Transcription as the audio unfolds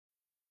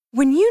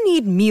When you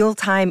need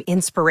mealtime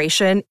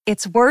inspiration,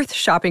 it's worth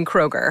shopping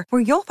Kroger,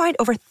 where you'll find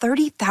over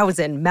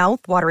 30,000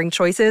 mouth-watering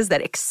choices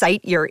that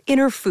excite your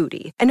inner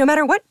foodie. And no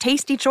matter what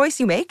tasty choice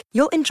you make,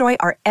 you'll enjoy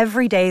our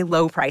everyday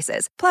low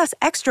prices, plus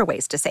extra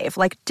ways to save,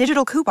 like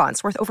digital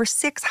coupons worth over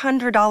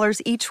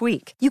 $600 each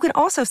week. You can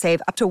also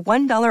save up to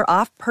 $1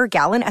 off per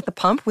gallon at the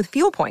pump with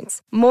fuel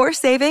points. More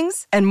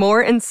savings and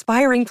more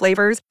inspiring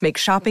flavors make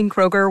shopping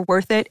Kroger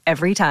worth it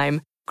every time.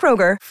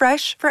 Kroger,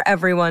 fresh for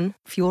everyone.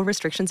 Fuel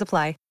restrictions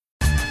apply.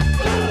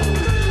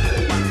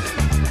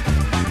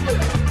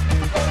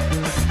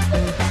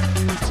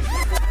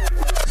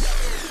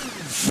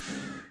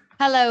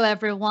 Hello,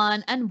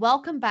 everyone, and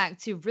welcome back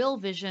to Real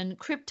Vision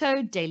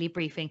Crypto Daily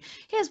Briefing.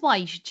 Here's why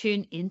you should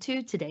tune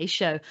into today's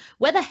show.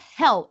 Where the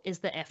hell is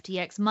the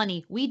FTX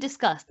money? We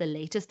discuss the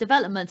latest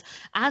developments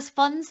as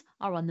funds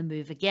are on the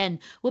move again.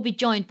 We'll be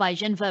joined by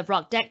Genevieve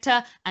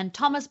Rock-Decter and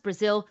Thomas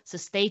Brazil, so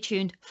stay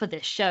tuned for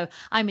this show.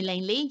 I'm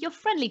Elaine Lee, your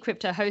friendly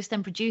crypto host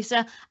and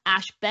producer.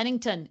 Ash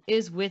Bennington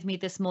is with me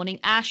this morning.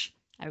 Ash,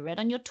 I read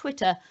on your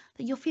Twitter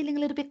that you're feeling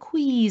a little bit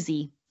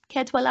queasy.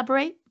 Care to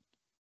elaborate?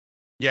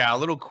 Yeah, a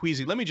little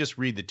queasy. Let me just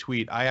read the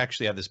tweet. I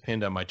actually have this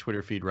pinned on my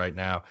Twitter feed right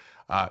now.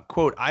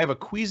 Quote, I have a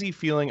queasy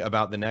feeling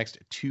about the next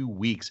 2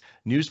 weeks.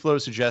 News flow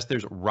suggests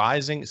there's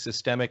rising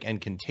systemic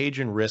and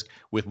contagion risk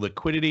with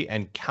liquidity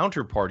and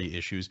counterparty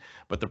issues,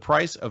 but the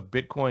price of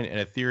Bitcoin and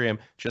Ethereum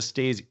just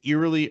stays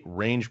eerily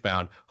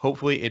range-bound.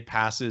 Hopefully it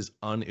passes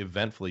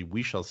uneventfully.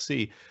 We shall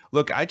see.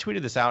 Look, I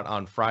tweeted this out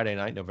on Friday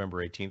night,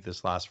 November 18th,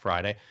 this last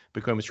Friday.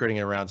 Bitcoin was trading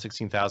at around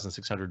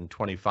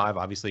 16,625.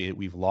 Obviously,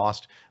 we've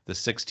lost the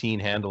 16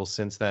 handle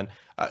since then.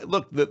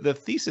 Look, the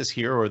thesis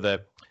here, or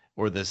the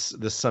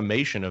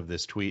summation of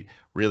this tweet,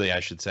 really, I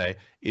should say,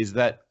 is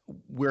that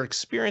we're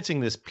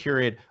experiencing this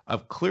period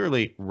of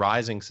clearly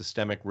rising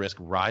systemic risk,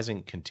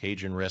 rising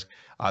contagion risk.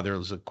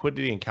 There's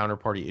liquidity and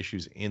counterparty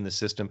issues in the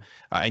system,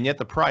 and yet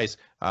the price,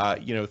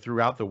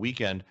 throughout the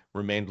weekend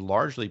remained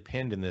largely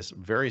pinned in this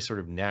very sort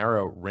of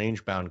narrow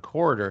range-bound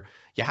corridor.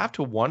 You have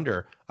to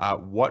wonder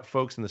what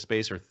folks in the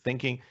space are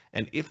thinking,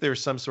 and if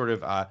there's some sort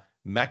of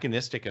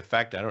mechanistic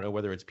effect. I don't know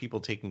whether it's people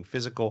taking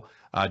physical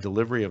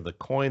delivery of the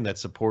coin that's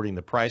supporting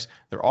the price.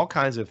 There are all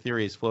kinds of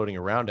theories floating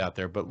around out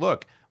there. But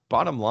look,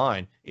 bottom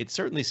line, it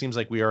certainly seems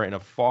like we are in a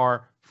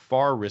far,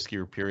 far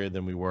riskier period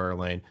than we were,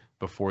 Elaine,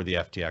 before the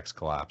FTX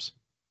collapse.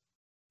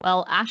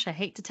 Well, Ash, I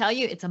hate to tell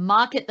you, it's a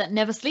market that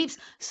never sleeps,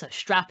 so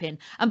strap in.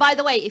 And by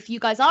the way, if you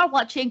guys are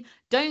watching,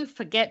 don't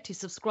forget to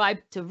subscribe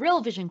to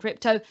Real Vision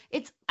Crypto.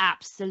 It's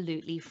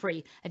absolutely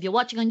free. If you're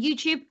watching on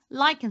YouTube,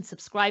 like and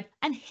subscribe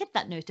and hit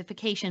that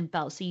notification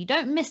bell so you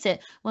don't miss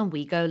it when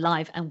we go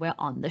live and we're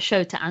on the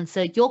show to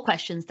answer your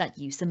questions that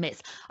you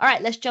submit. All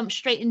right, let's jump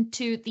straight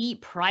into the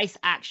price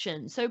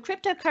action. So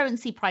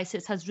cryptocurrency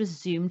prices has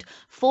resumed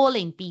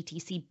falling.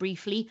 BTC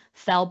briefly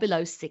fell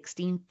below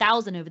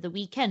 16,000 over the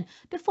weekend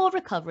before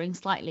recovering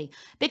slightly.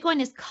 Bitcoin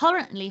is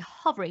currently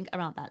hovering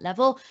around that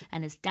level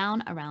and is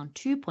down around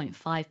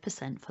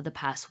 2.5% for the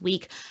past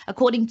week.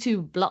 According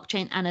to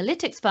blockchain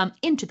analytics firm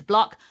Into the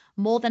Block,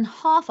 more than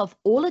half of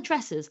all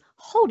addresses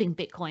holding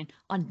Bitcoin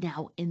are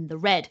now in the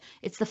red.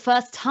 It's the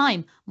first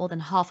time more than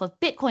half of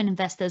Bitcoin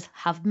investors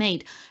have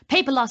made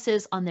paper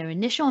losses on their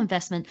initial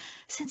investment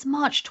since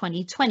March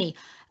 2020.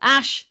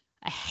 Ash,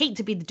 I hate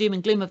to be the doom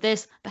and gloom of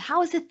this, but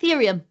how is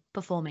Ethereum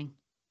performing?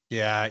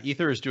 Yeah,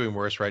 Ether is doing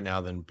worse right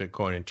now than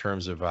Bitcoin in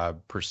terms of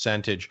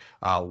percentage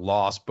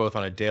loss, both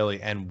on a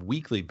daily and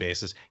weekly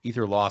basis.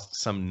 Ether lost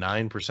some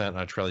 9% on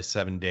a trailing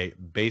 7-day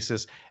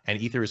basis, and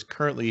Ether is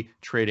currently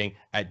trading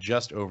at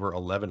just over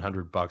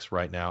 $1,100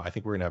 right now. I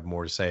think we're going to have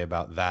more to say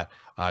about that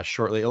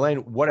shortly. Elaine,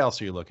 what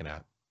else are you looking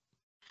at?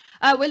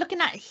 We're looking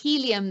at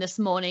Helium this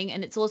morning,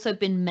 and it's also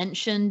been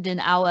mentioned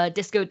in our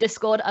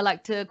Discord. I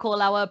like to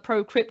call our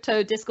pro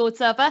crypto Discord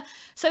server.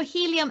 So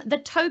Helium, the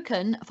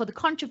token for the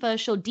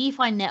controversial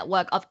DeFi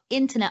network of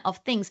Internet of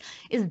Things,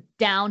 is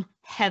down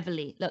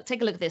heavily. Look,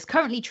 take a look at this.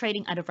 Currently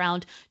trading at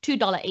around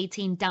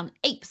 $2.18, down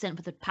 8%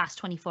 for the past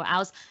 24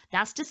 hours.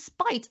 That's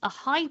despite a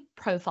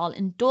high-profile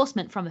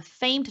endorsement from a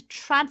famed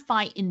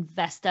TradFi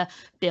investor,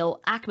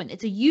 Bill Ackman.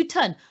 It's a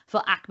U-turn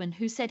for Ackman,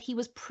 who said he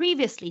was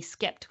previously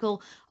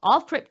skeptical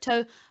of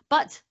crypto.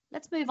 But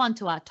let's move on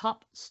to our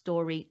top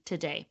story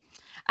today.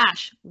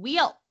 Ash, we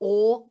are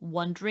all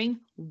wondering,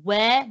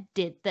 where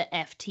did the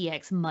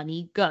FTX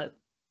money go?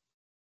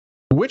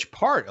 Which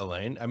part,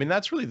 Elaine? I mean,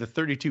 that's really the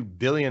 $32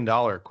 billion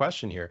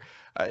question here.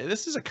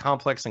 This is a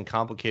complex and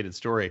complicated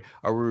story.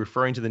 Are we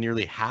referring to the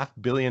nearly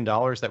 $500 million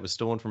that was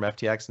stolen from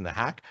FTX in the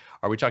hack?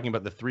 Are we talking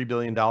about the $3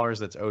 billion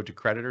that's owed to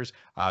creditors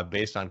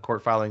based on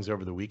court filings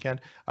over the weekend?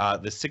 The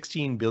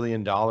 $16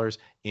 billion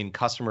in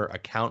customer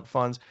account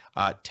funds,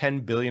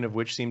 $10 billion of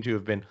which seem to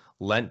have been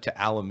lent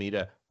to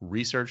Alameda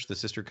Research, the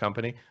sister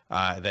company,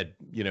 that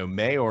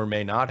may or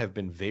may not have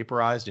been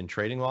vaporized in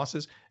trading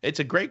losses?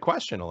 It's a great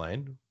question,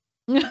 Elaine.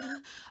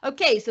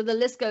 Okay, so the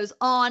list goes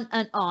on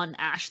and on,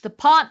 Ash. The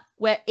part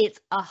where it's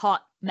a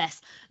hot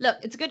mess? Look,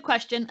 it's a good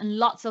question, and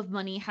lots of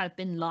money has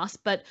been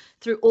lost, but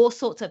through all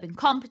sorts of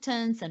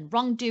incompetence and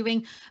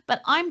wrongdoing.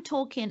 But I'm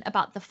talking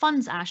about the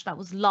funds, Ash, that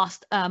was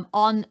lost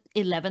on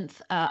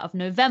 11th of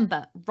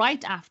November,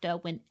 right after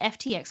when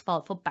FTX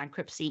filed for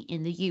bankruptcy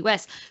in the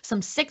US.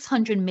 Some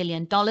 $600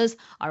 million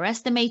are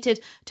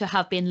estimated to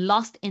have been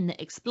lost in the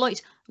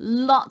exploit.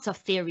 Lots of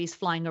theories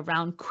flying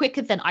around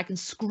quicker than I can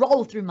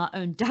scroll through my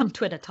own damn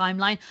Twitter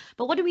timeline.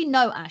 But what do we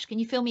know, Ash? Can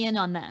you fill me in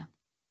on there?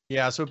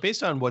 Yeah, so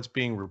based on what's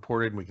being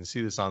reported, and we can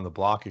see this on the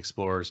block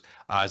explorers,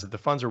 is that the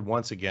funds are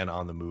once again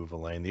on the move,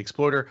 Elaine. The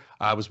exploiter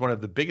was one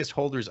of the biggest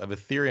holders of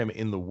Ethereum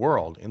in the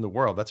world.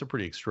 That's a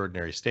pretty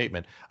extraordinary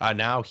statement.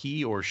 Now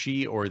he or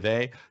she or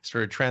they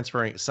started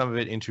transferring some of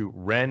it into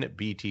Ren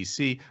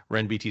BTC.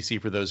 Ren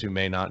BTC, for those who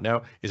may not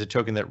know, is a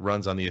token that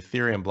runs on the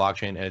Ethereum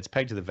blockchain, and it's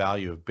pegged to the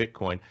value of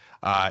Bitcoin.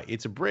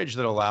 It's a bridge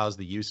that allows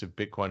the use of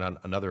Bitcoin on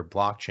another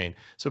blockchain.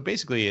 So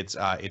basically, it's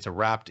a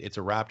wrapped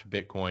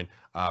Bitcoin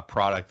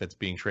product that's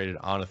being traded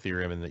on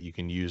Ethereum and that you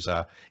can use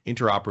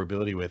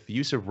interoperability with. The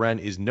use of Ren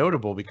is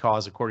notable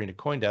because, according to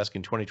CoinDesk,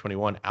 in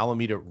 2021,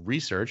 Alameda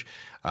Research,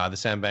 the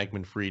Sam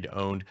Bankman-Fried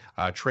owned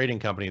trading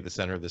company at the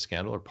center of the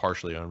scandal, or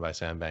partially owned by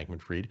Sam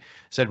Bankman-Fried,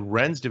 said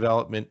Ren's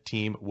development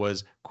team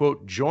was,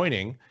 quote,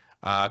 joining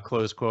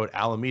close quote,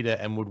 Alameda,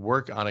 and would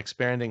work on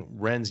expanding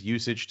Ren's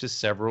usage to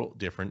several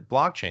different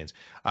blockchains.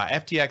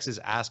 FTX is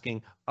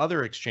asking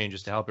other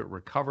exchanges to help it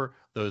recover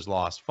those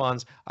lost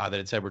funds that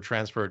it said were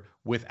transferred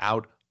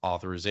without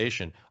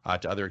authorization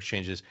to other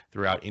exchanges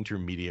throughout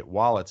intermediate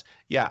wallets.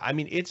 Yeah, I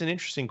mean, it's an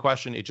interesting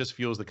question. It just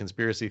fuels the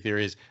conspiracy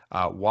theories.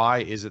 Why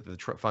is it that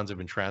the funds have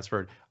been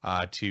transferred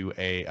to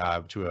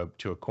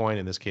a coin,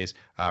 in this case,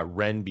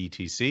 Ren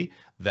BTC,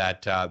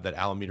 that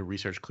Alameda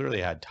Research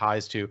clearly had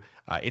ties to?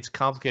 It's a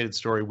complicated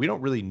story. We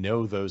don't really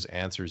know those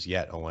answers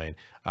yet, Elaine,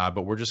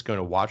 but we're just going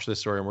to watch this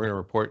story and we're going to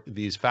report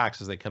these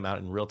facts as they come out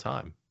in real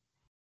time.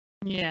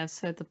 Yeah,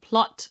 so the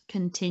plot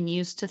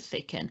continues to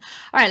thicken.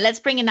 All right,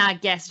 let's bring in our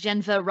guest,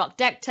 Jennifer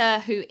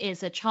Rockdecter, who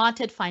is a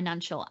chartered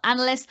financial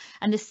analyst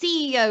and the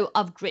CEO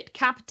of Grit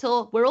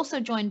Capital. We're also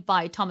joined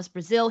by Thomas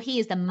Brazil. He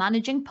is the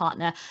managing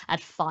partner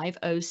at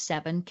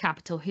 507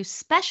 Capital, who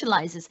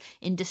specializes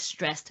in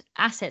distressed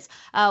assets.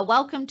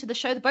 Welcome to the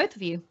show, the both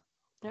of you.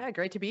 Yeah,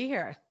 great to be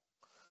here.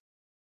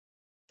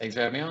 Thanks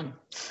for having me on.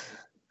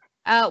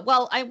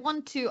 Well, I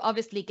want to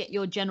obviously get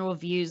your general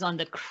views on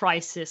the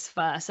crisis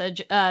first. So,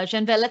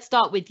 Genevieve, let's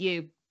start with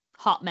you.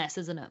 Hot mess,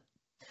 isn't it?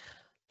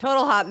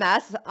 Total hot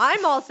mess.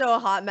 I'm also a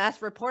hot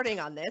mess reporting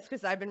on this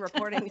because I've been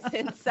reporting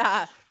since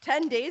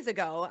 10 days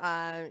ago,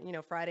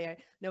 Friday,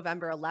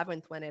 November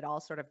 11th, when it all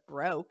sort of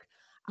broke.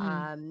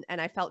 And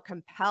I felt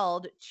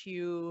compelled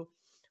to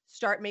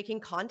start making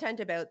content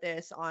about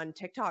this on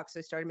TikTok. So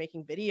I started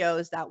making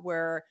videos that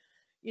were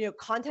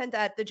content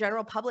that the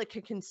general public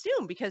could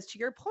consume, because to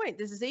your point,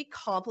 this is a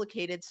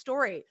complicated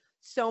story.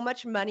 So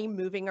much money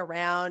moving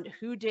around,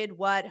 who did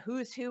what,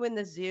 who's who in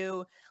the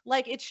zoo.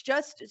 Like, it's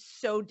just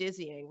so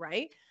dizzying,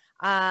 right?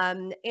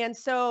 And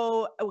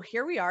so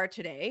here we are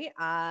today,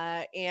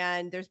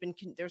 and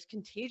there's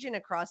contagion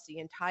across the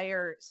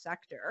entire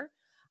sector.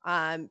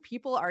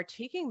 People are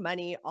taking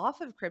money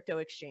off of crypto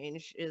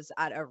exchanges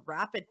at a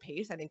rapid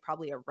pace, I think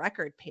probably a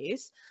record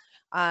pace.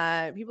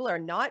 People are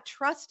not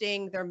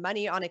trusting their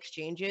money on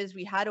exchanges.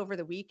 We had over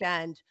the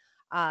weekend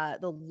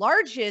the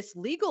largest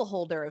legal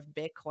holder of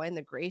Bitcoin,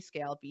 the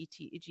Grayscale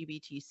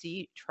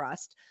GBTC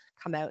Trust,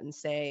 come out and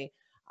say,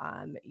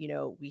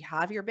 we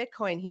have your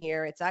Bitcoin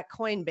here. It's at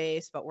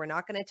Coinbase, but we're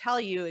not going to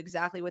tell you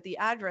exactly what the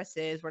address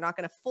is. We're not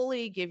going to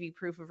fully give you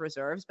proof of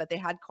reserves, but they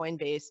had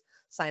Coinbase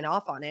sign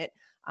off on it.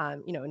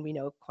 And we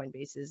know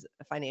Coinbase is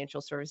a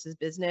financial services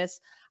business.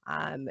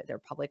 They're a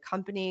public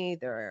company.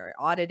 They're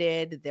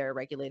audited. They're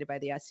regulated by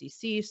the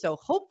SEC. So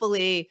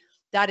hopefully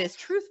that is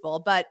truthful.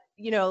 But,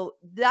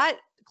 that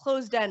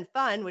closed-end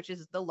fund, which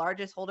is the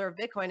largest holder of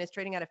Bitcoin, is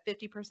trading at a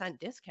 50%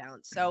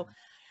 discount. So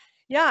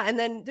yeah, and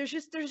then there's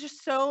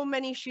just so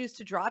many shoes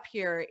to drop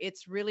here.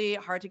 It's really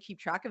hard to keep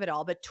track of it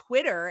all. But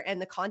Twitter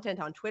and the content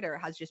on Twitter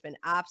has just been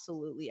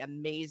absolutely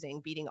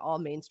amazing, beating all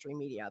mainstream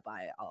media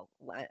by a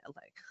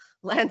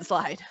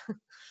landslide.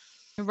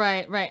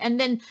 Right. And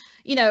then,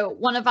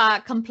 one of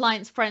our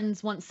compliance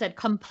friends once said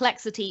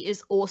complexity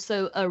is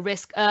also a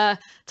risk.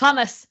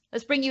 Thomas,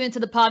 let's bring you into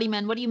the party,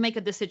 man. What do you make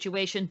of this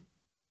situation?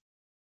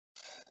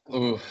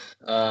 Ooh,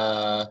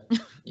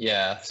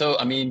 yeah. So,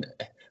 I mean,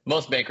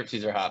 most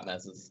bankruptcies are hot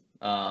messes.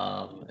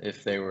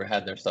 If they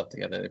had their stuff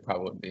together, they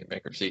probably wouldn't be in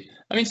bankruptcy.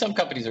 I mean, some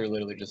companies are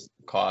literally just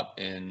caught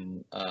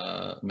in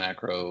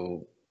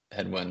macro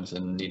headwinds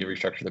and need to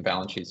restructure their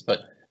balance sheets.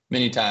 But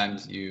many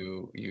times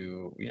you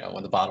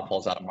when the bottom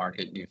falls out of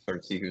market, you sort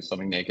of see who's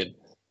swimming naked.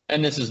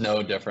 And this is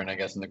no different, I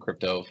guess, in the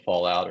crypto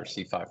fallout or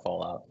CeFi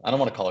fallout. I don't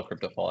want to call it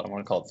crypto fallout. I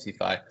want to call it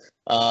CeFi.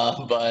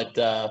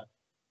 But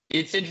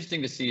it's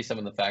interesting to see some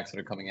of the facts that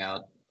are coming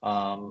out.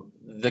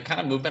 The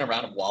kind of movement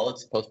around of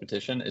wallets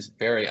post-petition is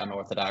very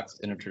unorthodox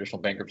in a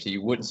traditional bankruptcy.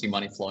 You wouldn't see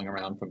money flowing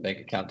around from bank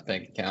account to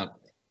bank account.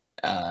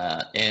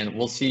 And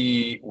we'll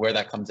see where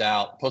that comes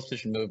out.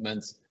 Post-petition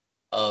movements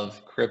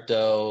of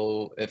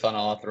crypto, if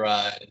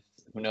unauthorized,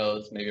 who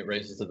knows, maybe it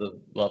raises to the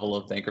level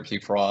of bankruptcy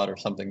fraud or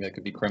something that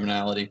could be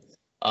criminality.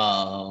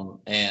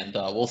 And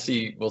we'll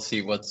see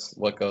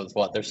what goes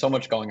what. There's so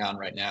much going on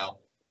right now.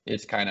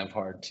 It's kind of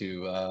hard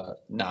to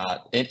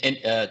not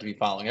to be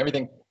following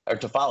everything or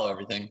to follow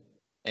everything.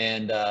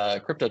 And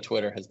crypto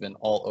Twitter has been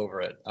all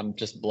over it. I'm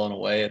just blown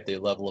away at the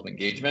level of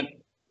engagement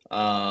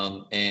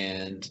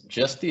and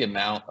just the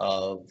amount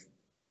of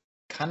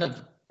kind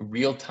of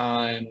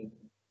real-time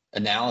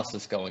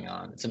analysis going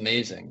on. It's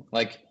amazing.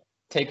 Like,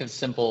 take a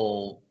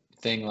simple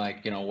thing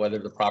like, whether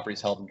the property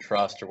is held in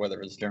trust or whether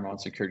it's general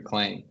unsecured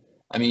claim.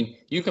 I mean,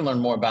 you can learn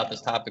more about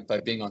this topic by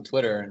being on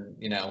Twitter and,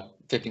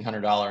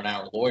 $1,500 an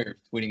hour lawyers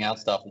tweeting out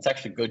stuff. It's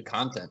actually good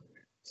content.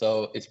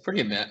 So it's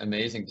pretty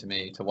amazing to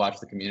me to watch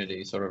the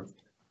community sort of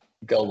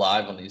go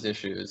live on these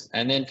issues.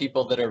 And then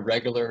people that are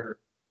regular,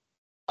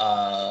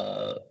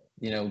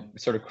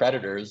 sort of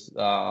creditors,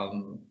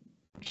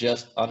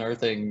 just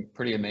unearthing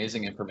pretty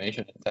amazing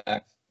information in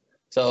text.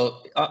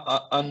 So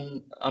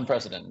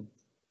unprecedented.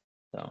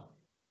 So.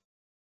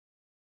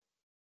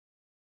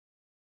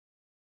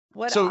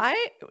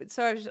 I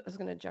was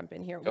going to jump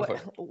in here.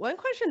 One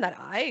question that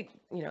I,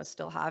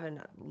 still have, and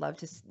I'd love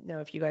to know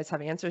if you guys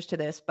have answers to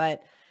this,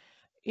 but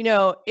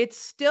it's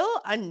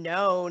still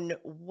unknown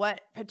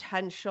what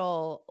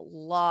potential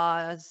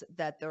laws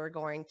that they're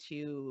going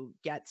to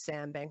get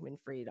Sam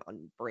Bankman-Fried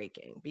on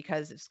breaking,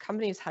 because this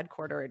company is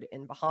headquartered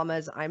in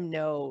Bahamas. I'm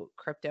no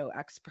crypto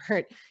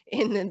expert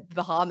in the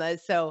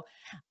Bahamas, so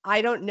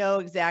I don't know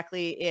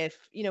exactly if,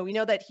 we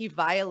know that he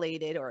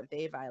violated, or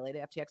they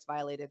violated, FTX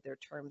violated their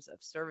terms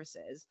of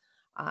services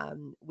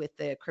with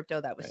the crypto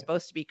that was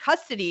supposed to be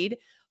custodied,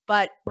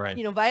 but,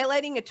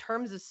 violating a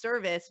terms of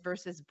service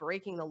versus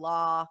breaking the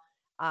law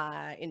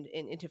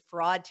into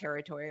fraud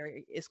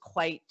territory is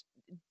quite,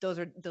 those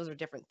are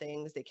different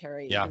things. They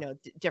carry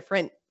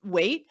different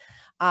weight.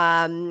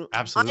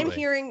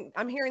 Absolutely.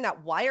 I'm hearing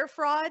that wire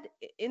fraud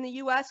in the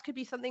US could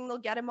be something they'll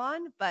get him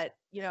on, but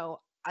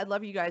I'd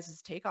love you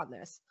guys' take on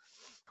this.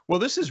 Well,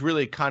 this is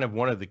really kind of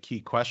one of the key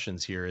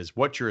questions here is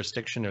what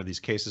jurisdiction are these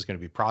cases going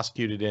to be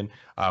prosecuted in?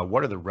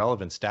 What are the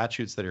relevant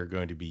statutes that are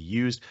going to be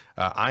used?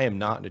 I am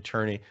not an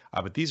attorney,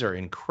 but these are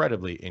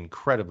incredibly,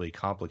 incredibly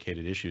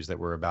complicated issues that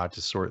we're about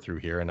to sort through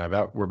here. And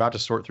we're about to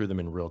sort through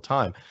them in real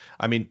time.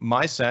 I mean,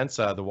 my sense,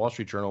 the Wall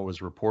Street Journal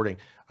was reporting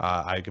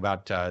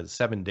about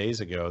 7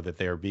 days ago that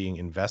they are being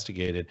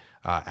investigated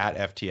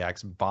at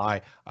FTX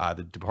by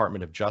the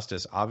Department of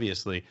Justice.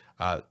 Obviously,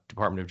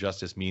 Department of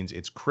Justice means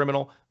it's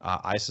criminal.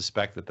 I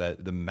suspect that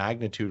the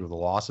magnitude of the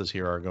losses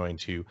here are going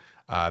to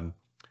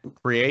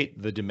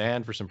create the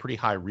demand for some pretty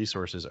high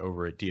resources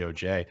over at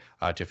DOJ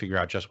to figure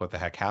out just what the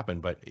heck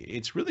happened. But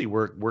it's really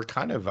we're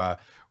kind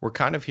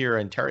of here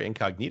in terra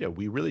incognita.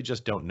 We really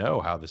just don't know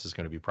how this is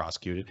going to be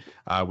prosecuted.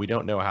 We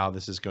don't know how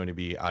this is going to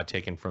be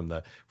taken from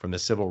the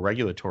civil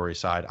regulatory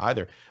side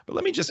either. But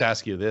let me just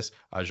ask you this,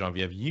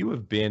 Geneviève. You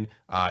have been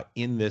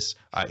in this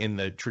in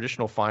the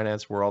traditional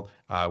finance world,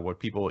 what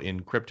people in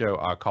crypto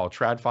call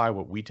TradFi,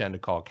 what we tend to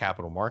call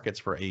capital markets,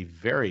 for a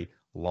very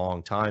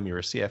long time. You're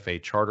a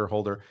CFA charter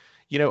holder.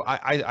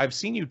 I've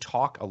seen you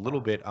talk a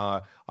little bit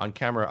on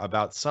camera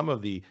about some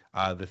of the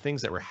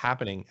things that were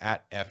happening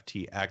at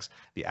FTX,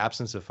 the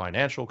absence of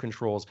financial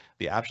controls,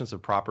 the absence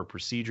of proper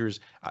procedures.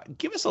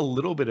 Give us a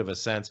little bit of a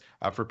sense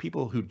for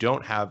people who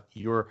don't have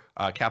your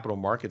capital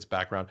markets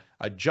background,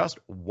 just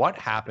what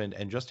happened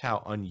and just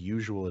how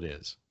unusual it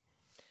is.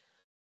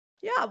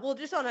 Yeah, well,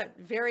 just on a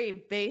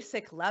very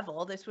basic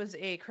level, this was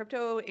a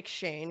crypto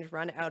exchange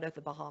run out of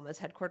the Bahamas,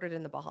 headquartered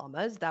in the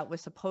Bahamas, that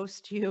was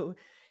supposed to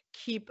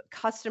keep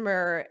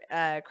customer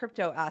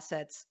crypto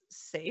assets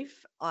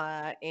safe,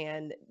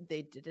 and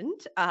they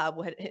didn't.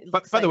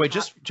 But by the way,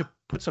 just to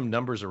put some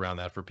numbers around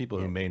that for people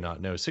who may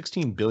not know,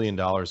 $16 billion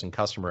in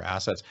customer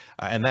assets,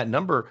 and that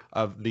number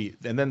and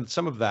then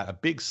some of that, a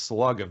big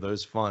slug of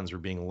those funds were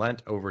being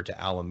lent over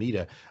to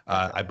Alameda.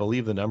 I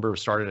believe the number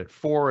started at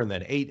 4 and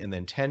then 8 and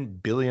then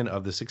 10 billion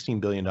of the $16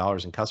 billion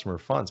in customer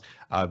funds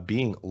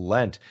being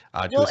lent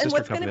to a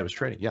sister company that was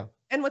trading. Yeah.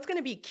 And what's going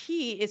to be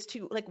key is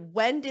to, like,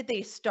 when did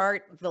they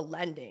start the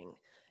lending?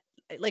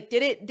 Like,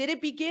 did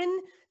it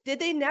begin? Did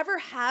they never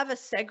have a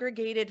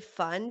segregated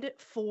fund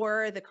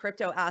for the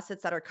crypto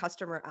assets that are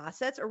customer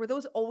assets, or were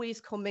those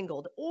always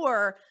commingled?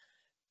 Or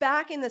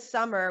back in the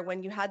summer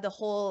when you had the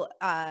whole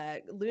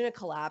Luna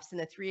collapse in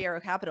the Three Arrow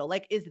Capital,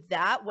 like, is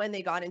that when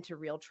they got into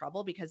real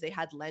trouble because they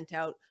had lent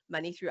out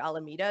money through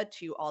Alameda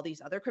to all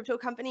these other crypto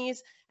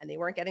companies and they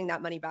weren't getting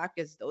that money back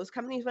because those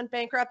companies went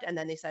bankrupt, and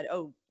then they said,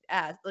 oh,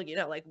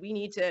 we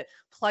need to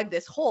plug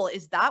this hole?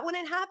 Is that when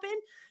it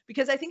happened?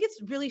 Because I think it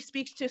really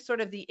speaks to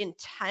sort of the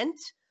intent,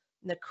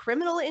 the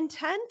criminal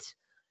intent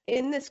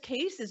in this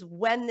case, is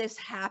when this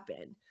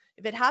happened.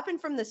 If it happened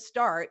from the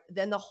start,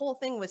 then the whole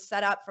thing was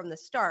set up from the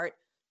start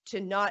to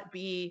not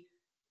be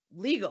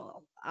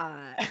legal,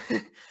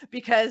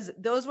 because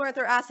those weren't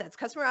their assets.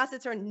 Customer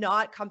assets are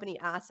not company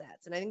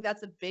assets. And I think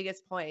that's the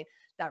biggest point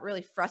that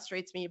really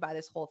frustrates me by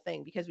this whole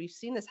thing, because we've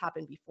seen this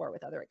happen before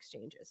with other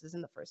exchanges. This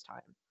isn't the first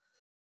time.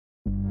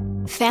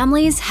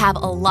 Families have a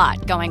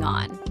lot going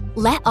on.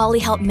 Let Ollie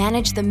help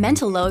manage the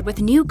mental load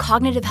with new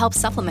cognitive help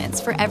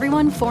supplements for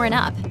everyone 4 and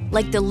up,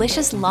 like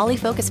delicious Lolly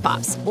Focus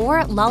Pops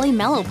or Lolly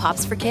Mellow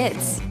Pops for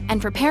kids.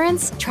 And for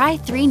parents, try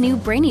 3 new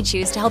Brainy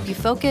Chews to help you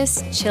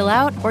focus, chill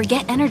out, or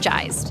get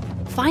energized.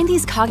 Find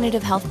these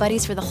cognitive health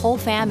buddies for the whole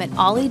fam at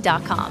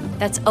ollie.com.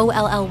 That's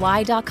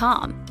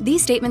OLLY.com.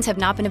 These statements have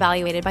not been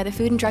evaluated by the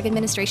Food and Drug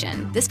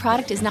Administration. This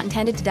product is not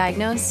intended to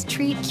diagnose,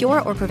 treat,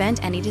 cure, or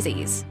prevent any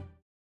disease.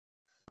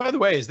 By the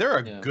way, is there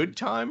a good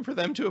time for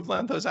them to have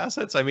lent those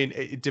assets? I mean,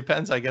 it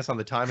depends, I guess, on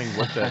the timing.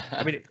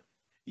 I mean,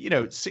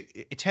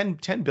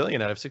 10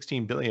 billion out of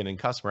 16 billion in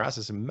customer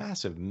assets is a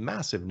massive,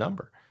 massive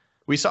number.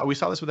 We saw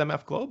this with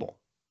MF Global,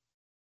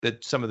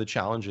 that some of the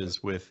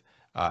challenges with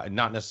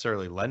not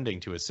necessarily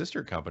lending to a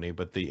sister company,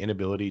 but the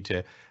inability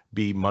to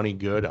be money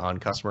good on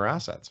customer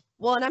assets.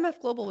 Well, and MF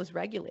Global was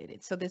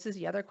regulated. So this is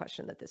the other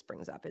question that this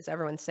brings up, is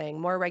everyone's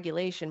saying more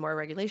regulation, more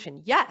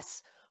regulation.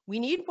 Yes, we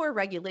need more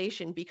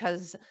regulation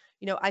because,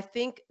 I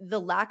think the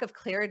lack of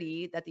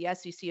clarity that the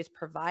SEC is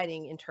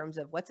providing in terms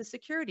of what's a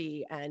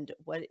security and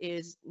what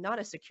is not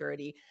a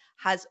security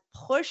has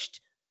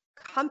pushed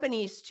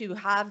companies to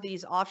have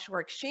these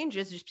offshore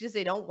exchanges just because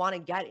they don't want to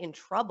get in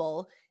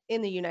trouble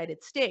in the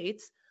United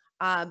States.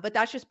 But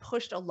that's just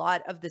pushed a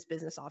lot of this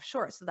business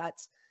offshore. So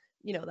that's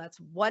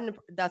one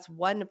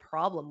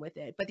problem with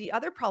it. But the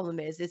other problem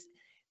is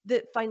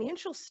the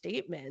financial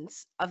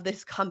statements of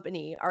this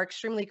company are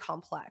extremely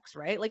complex,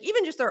 right? Like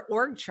even just their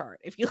org chart,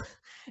 if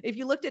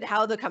you looked at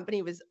how the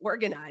company was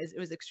organized, it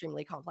was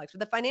extremely complex. But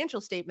the financial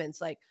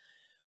statements, like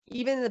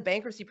even the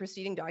bankruptcy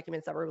proceeding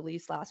documents that were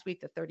released last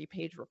week, the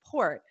 30-page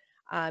report,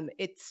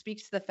 it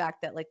speaks to the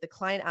fact that like the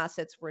client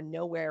assets were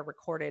nowhere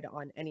recorded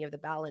on any of the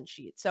balance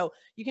sheets. So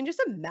you can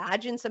just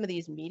imagine some of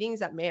these meetings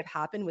that may have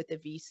happened with the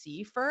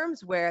VC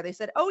firms where they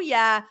said, oh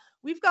yeah,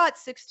 we've got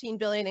 16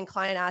 billion in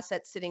client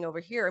assets sitting over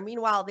here.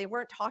 Meanwhile, they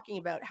weren't talking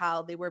about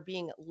how they were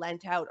being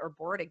lent out or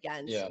borrowed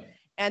against. Yeah.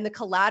 And the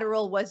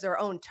collateral was their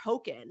own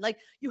token. Like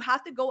you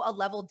have to go a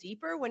level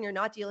deeper when you're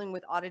not dealing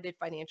with audited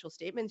financial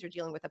statements. You're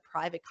dealing with a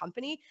private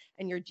company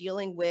and you're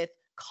dealing with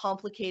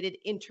complicated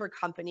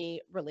intercompany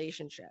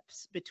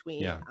relationships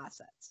between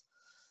assets.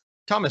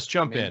 Thomas,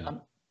 jump in.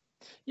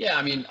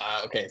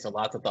 Okay, so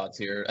lots of thoughts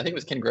here. I think it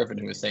was Ken Griffin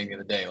who was saying the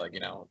other day, like,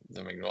 on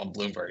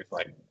Bloomberg, it's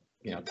like,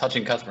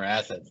 touching customer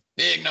assets,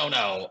 big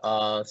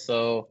no.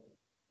 So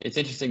it's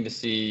interesting to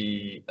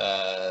see,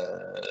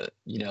 that,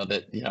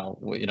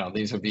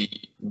 these would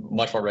be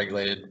much more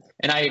regulated.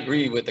 And I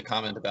agree with the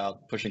comment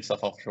about pushing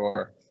stuff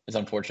offshore. Is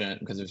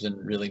unfortunate because there's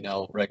been really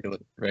no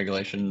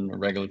regulation or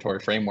regulatory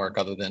framework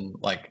other than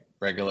like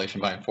regulation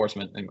by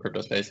enforcement in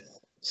crypto space.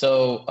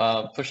 So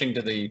pushing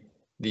to the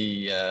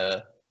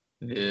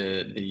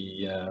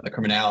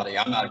criminality.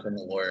 I'm not a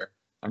criminal lawyer.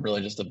 I'm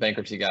really just a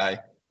bankruptcy guy.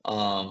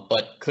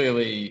 But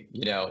clearly,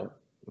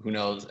 who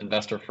knows,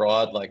 investor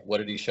fraud. Like, what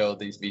did he show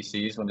these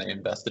VCs when they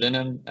invested in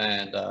him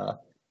and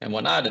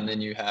whatnot? And then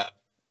you have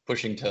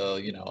pushing to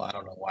I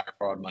don't know, wire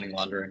fraud, money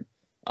laundering.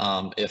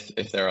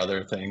 If there are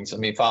other things, I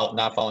mean,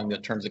 not following the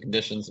terms and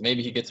conditions,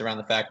 maybe he gets around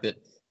the fact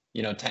that,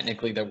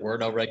 technically there were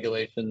no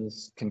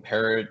regulations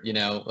compared,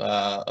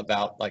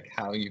 about like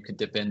how you could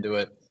dip into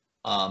it.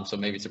 So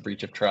maybe it's a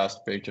breach of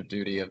trust, breach of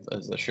duty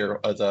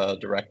as a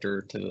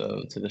director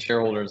to the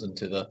shareholders and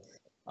to the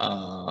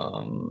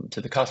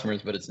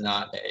customers, but it's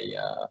not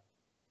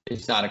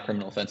a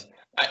criminal offense.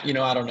 I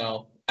don't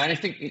know. And I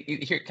think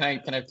here,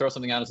 can I throw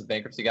something out as a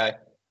bankruptcy guy?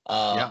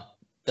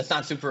 That's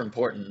not super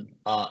important.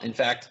 In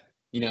fact,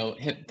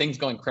 things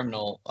going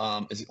criminal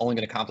is only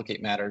going to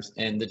complicate matters,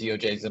 and the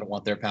DOJ is going to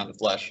want their pound of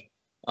flesh.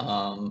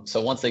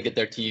 So once they get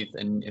their teeth,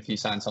 and if you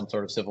sign some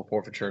sort of civil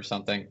forfeiture or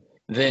something,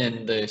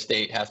 then the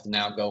state has to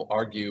now go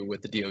argue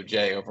with the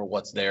DOJ over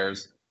what's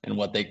theirs and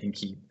what they can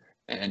keep.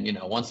 And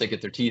once they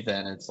get their teeth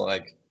in, it's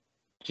like,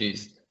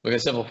 geez,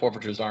 because civil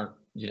forfeitures aren't,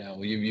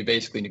 you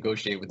basically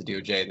negotiate with the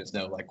DOJ. There's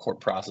no like court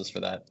process for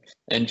that.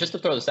 And just to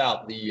throw this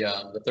out,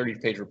 the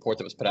 30-page report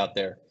that was put out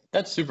there,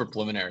 that's super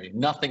preliminary.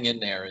 Nothing in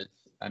there is,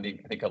 I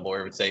think a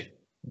lawyer would say,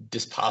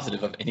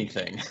 dispositive of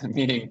anything.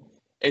 Meaning,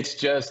 it's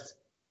just,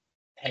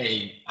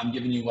 hey, I'm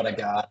giving you what I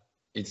got.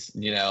 It's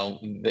they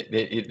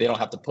don't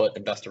have to put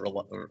investor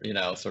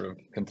sort of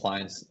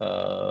compliance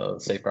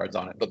safeguards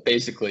on it. But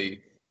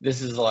basically,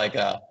 this is like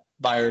a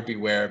buyer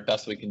beware,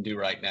 best we can do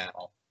right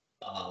now,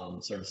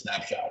 sort of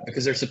snapshot,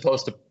 because they're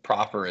supposed to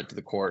proffer it to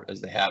the court as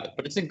they have it.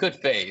 But it's in good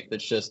faith.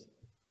 It's just,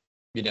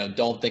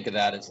 don't think of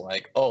that as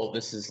like, oh,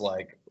 this is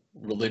like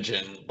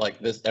religion,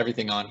 like this,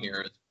 everything on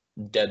here is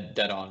dead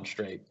on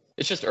straight.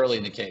 It's just early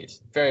in the case,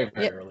 very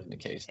early in the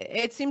case.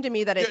 It seemed to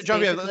me that it's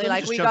John, basically let me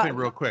like just we jump got in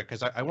real quick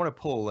because I want to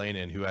pull Elaine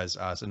in, who has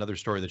another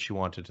story that she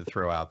wanted to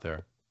throw out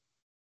there.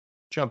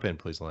 Jump in,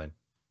 please, Elaine.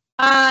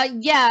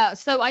 Yeah,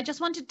 so I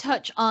just want to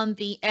touch on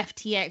the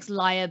FTX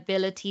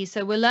liability.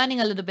 So we're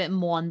learning a little bit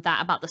more on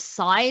that about the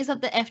size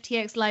of the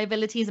FTX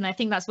liabilities, and I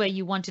think that's where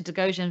you wanted to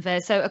go,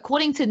 Janvier. So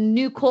according to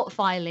new court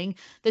filing,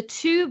 the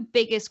two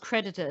biggest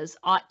creditors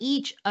are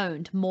each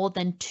owned more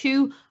than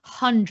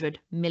 $200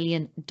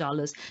 million.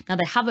 Now,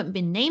 they haven't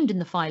been named in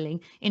the filing.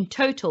 In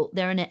total,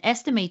 there are an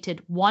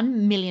estimated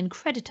 1 million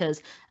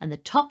creditors, and the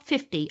top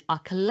 50 are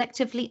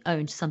collectively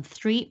owned some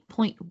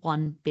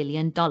 $3.1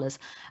 billion.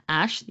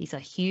 Ash, these are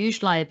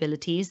huge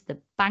liabilities. The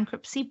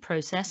bankruptcy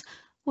process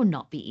will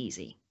not be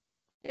easy.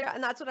 Yeah,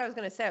 and that's what I was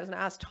going to say. I was going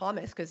to ask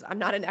Thomas, because I'm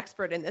not an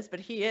expert in this, but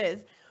he is.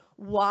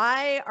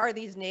 Why are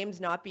these names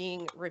not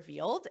being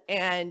revealed?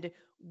 And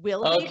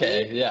will they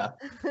Okay, be? yeah.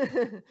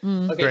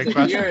 Mm. Okay, Great so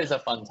question. here is a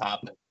fun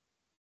topic.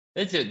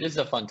 This is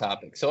a fun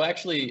topic. So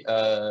actually,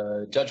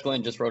 Judge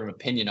Glenn just wrote an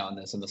opinion on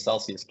this in the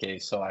Celsius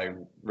case. So I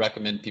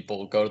recommend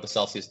people go to the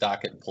Celsius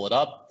docket and pull it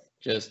up.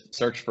 Just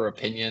search for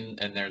opinion,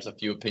 and there's a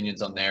few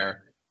opinions on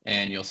there,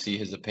 and you'll see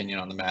his opinion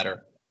on the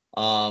matter.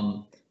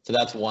 So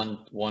that's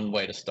one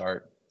way to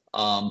start.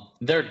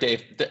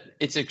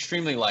 It's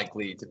extremely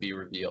likely to be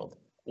revealed.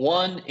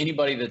 One,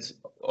 anybody that's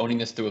owning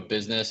this through a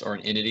business or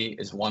an entity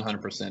is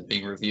 100%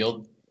 being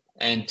revealed.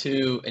 And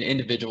two,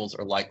 individuals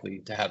are likely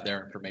to have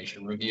their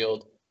information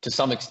revealed to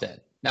some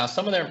extent. Now,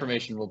 some of their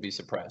information will be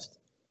suppressed.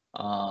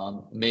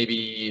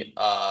 Maybe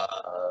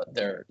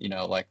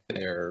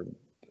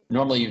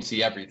normally you'd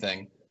see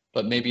everything,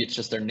 but maybe it's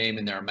just their name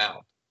and their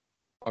amount,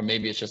 or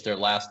maybe it's just their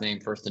last name,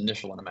 first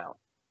initial, and amount.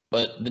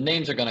 But the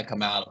names are going to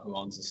come out of who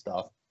owns the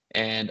stuff.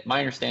 And my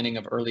understanding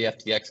of early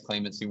FTX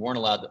claimants, you weren't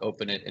allowed to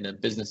open it in a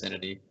business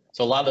entity.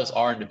 So a lot of those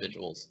are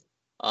individuals.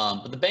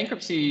 But the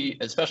bankruptcy,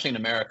 especially in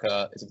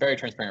America, is a very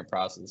transparent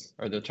process,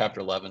 or the Chapter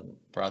 11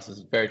 process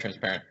is very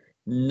transparent.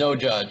 No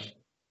judge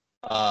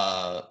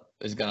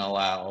is going to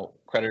allow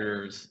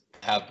creditors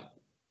to have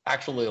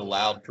actually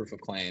allowed proof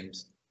of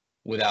claims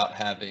without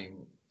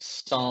having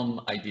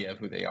some idea of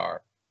who they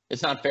are.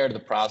 It's not fair to the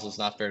process,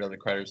 not fair to the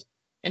creditors,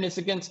 and it's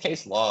against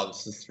case law.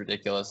 This is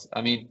ridiculous.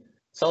 I mean,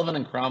 Sullivan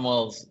and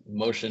Cromwell's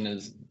motion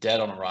is dead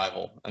on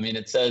arrival. I mean,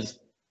 it says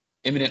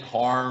imminent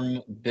harm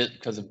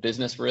because of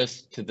business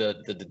risk to the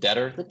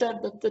debtor. The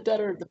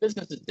debtor, the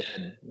business is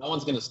dead. No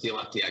one's going to steal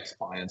FTX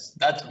clients.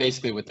 That's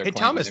basically what they're Hey,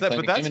 claiming. Thomas, They're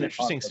but claiming that's an imminent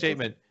harm interesting to the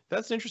statement.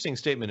 That's an interesting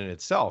statement in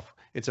itself.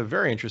 It's a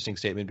very interesting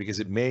statement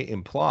because it may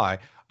imply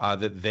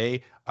that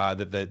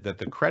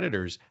the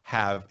creditors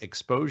have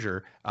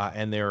exposure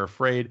and they're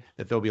afraid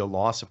that there'll be a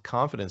loss of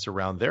confidence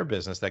around their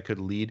business that could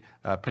lead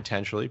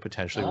potentially,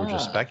 we're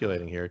just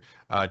speculating here,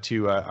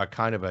 to a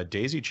kind of a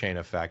daisy chain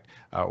effect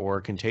or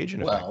a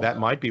contagion effect. Well, That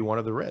might be one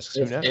of the risks.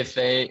 Who knows?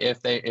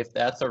 If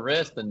that's a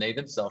risk, then they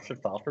themselves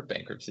should file for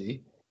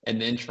bankruptcy and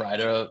then try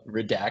to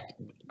redact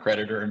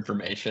creditor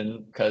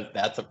information, because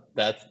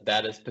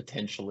that is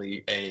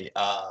potentially a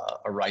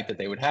right that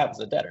they would have as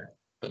a debtor.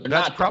 But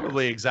That's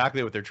probably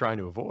exactly what they're trying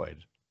to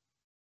avoid.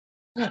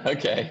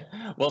 Okay.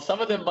 Well,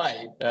 some of them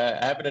might.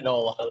 I happen to know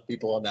a lot of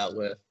people on that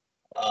list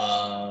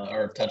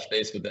or have touched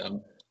base with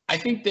them. I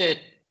think that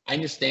I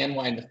understand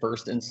why in the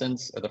first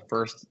instance, or the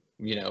first,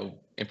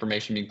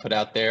 information being put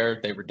out there,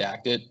 they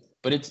redact it,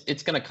 but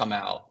it's going to come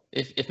out.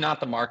 If not,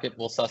 the market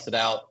will suss it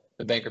out.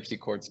 The bankruptcy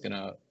court's going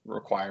to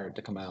require it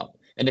to come out.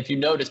 And if you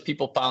notice,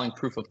 people filing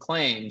proof of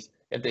claims,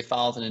 if they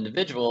file as an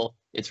individual,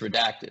 it's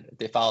redacted. If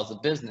they file as a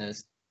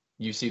business,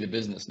 you see the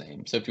business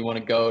name. So if you want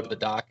to go to the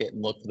docket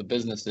and look for the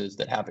businesses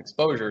that have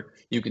exposure,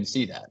 you can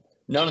see that.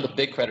 None of the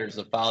big creditors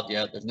have filed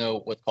yet. There's no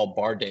what's called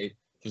bar date.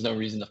 There's no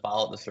reason to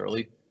file it this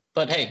early.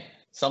 But hey,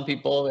 some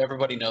people,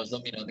 everybody knows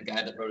them. The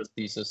guy that wrote his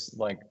thesis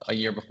like a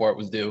year before it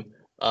was due.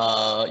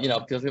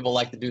 Because people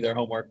like to do their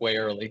homework way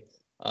early,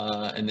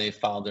 and they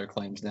filed their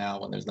claims now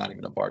when there's not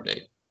even a bar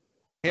date.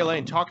 Hey,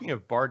 Elaine, talking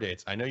of bar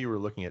dates, I know you were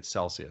looking at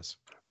Celsius.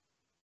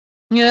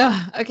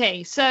 Yeah.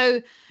 Okay.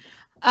 So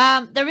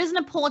there is an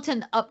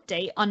important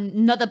update on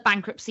another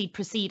bankruptcy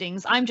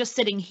proceedings. I'm just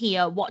sitting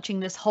here watching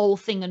this whole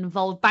thing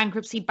involve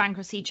bankruptcy,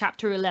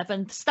 Chapter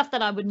 11, stuff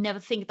that I would never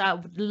think that I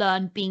would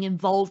learn being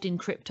involved in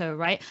crypto,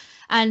 right?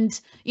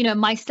 And,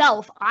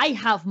 myself, I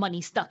have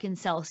money stuck in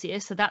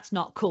Celsius, so that's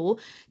not cool.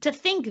 To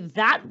think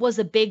that was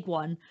a big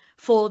one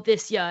for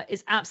this year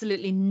is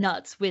absolutely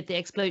nuts with the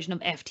explosion of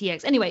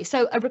FTX. Anyway,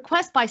 so a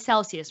request by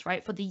Celsius,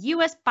 right, for the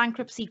U.S.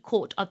 Bankruptcy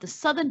Court of the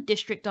Southern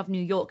District of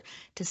New York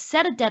to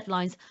set a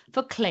deadline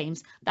for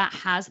claims that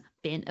has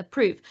been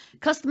approved.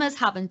 Customers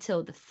have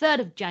until the 3rd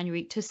of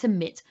January to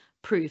submit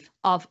proof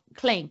of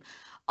claim.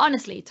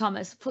 Honestly,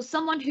 Thomas, for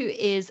someone who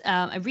is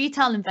a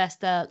retail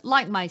investor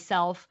like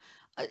myself,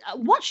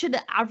 what should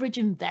the average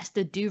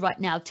investor do right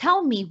now?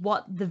 Tell me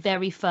what the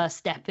very first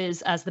step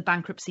is as the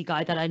bankruptcy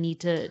guy that I need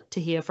to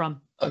hear from.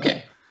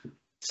 Okay.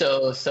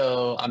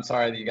 So I'm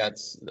sorry that you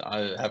guys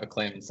have a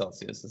claim in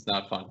Celsius. It's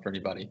not fun for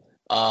anybody.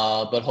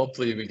 But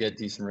hopefully we get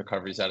decent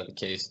recoveries out of the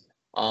case.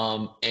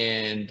 So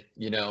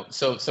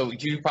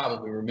you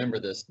probably remember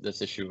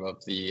this issue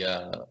of the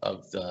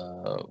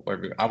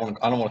whatever, I don't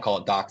want to call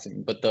it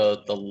doxing, but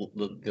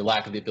the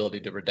lack of the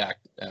ability to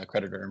redact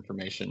creditor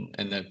information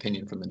and the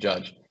opinion from the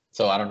judge.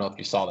 So I don't know if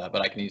you saw that,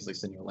 but I can easily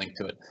send you a link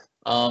to it.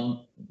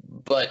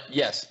 But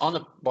yes, on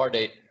the bar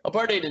date, a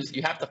bar date is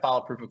you have to file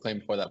a proof of claim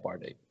before that bar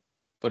date.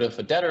 But if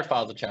a debtor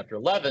files a Chapter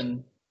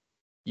 11,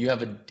 you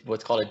have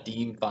what's called a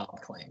deemed filed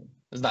claim.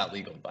 It's not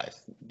legal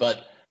advice,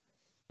 but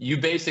you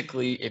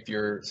basically, if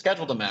your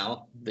scheduled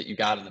amount that you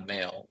got in the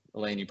mail,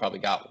 Elaine, you probably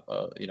got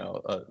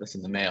this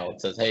in the mail.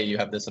 It says, hey, you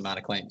have this amount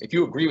of claim. If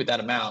you agree with that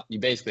amount, you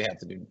basically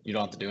you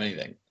don't have to do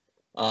anything.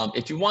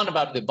 If you want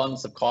about the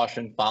abundance of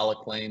caution, file a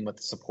claim with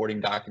the supporting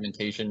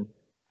documentation,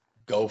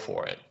 go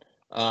for it.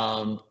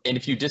 And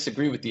if you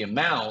disagree with the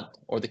amount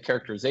or the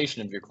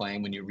characterization of your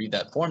claim when you read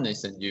that form they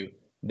send you,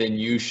 then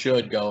you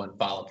should go and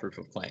file a proof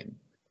of claim.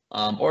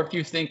 Or if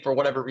you think for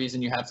whatever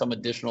reason you have some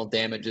additional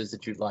damages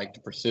that you'd like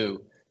to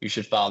pursue, you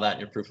should file that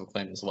in your proof of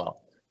claim as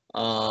well.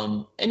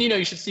 And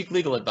you should seek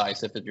legal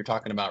advice if you're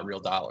talking about real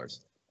dollars.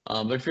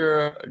 But if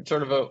you're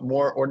sort of a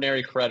more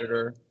ordinary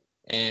creditor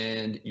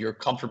and you're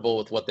comfortable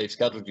with what they've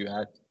scheduled you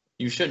at,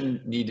 you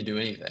shouldn't need to do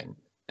anything.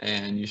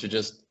 And you should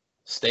just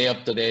stay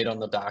up to date on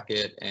the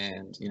docket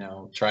and,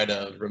 try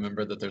to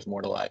remember that there's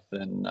more to life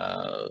than,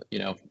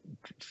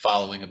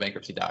 following a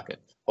bankruptcy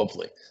docket,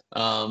 hopefully.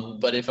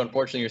 But if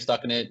unfortunately you're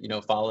stuck in it,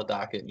 follow the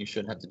docket and you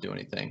shouldn't have to do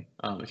anything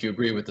if you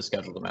agree with the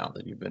scheduled amount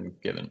that you've been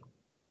given.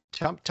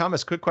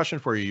 Thomas, quick question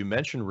for you. You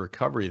mentioned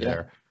recovery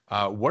there.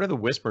 What are the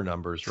whisper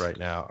numbers right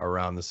now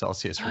around the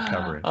Celsius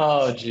recovery?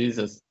 Oh,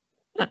 Jesus.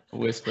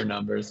 Whisper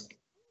numbers.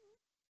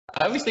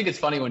 I always think it's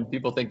funny when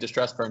people think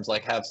distress firms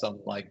have some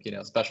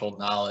special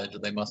knowledge, or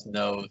they must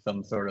know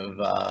some sort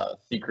of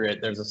secret.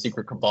 There's a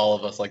secret cabal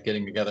of us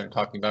getting together and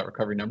talking about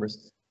recovery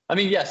numbers. I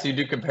mean, yes, you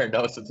do compare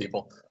notes with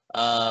people,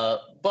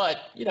 but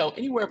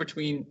anywhere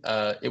between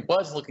it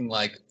was looking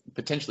like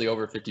potentially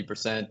over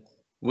 50%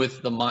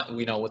 with the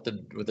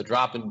with the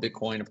drop in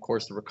Bitcoin. Of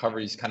course, the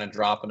recoveries kind of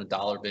drop on a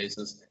dollar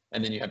basis,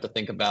 and then you have to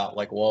think about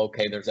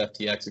okay, there's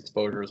FTX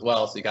exposure as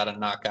well, so you got to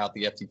knock out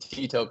the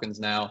FTT tokens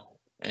now.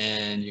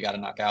 And you got to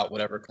knock out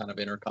whatever kind of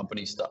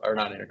intercompany stuff, or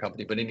not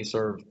intercompany, but any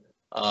sort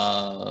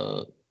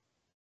of,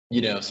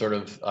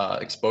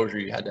 exposure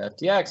you had to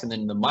FTX. And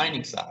then the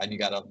mining side, you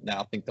got to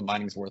now think the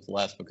mining's worth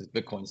less because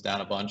Bitcoin's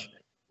down a bunch.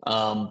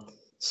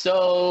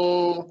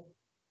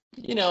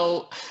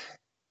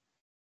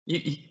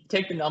 You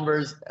take the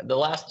numbers. The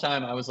last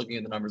time I was looking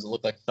at the numbers, it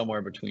looked like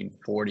somewhere between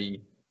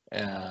 40,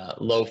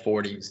 low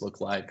 40s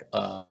looked like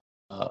a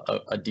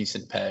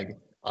decent peg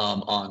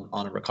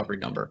on a recovery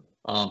number.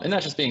 And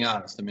that's just being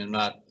honest. I mean,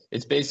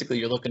 it's basically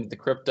you're looking at the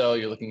crypto,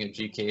 you're looking at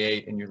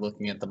GK8, and you're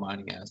looking at the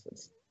mining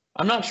assets.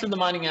 I'm not sure the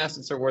mining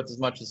assets are worth as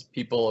much as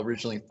people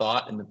originally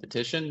thought in the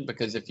petition,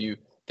 because if you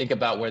think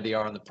about where they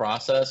are in the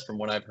process, from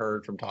what I've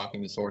heard from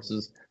talking to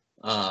sources,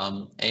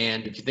 and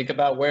if you think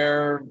about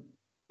where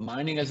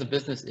mining as a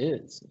business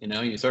is,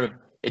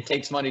 it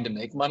takes money to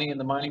make money in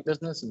the mining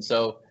business. And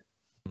so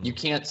you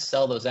can't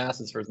sell those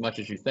assets for as much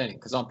as you think,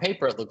 because on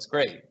paper it looks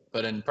great,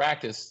 but in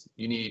practice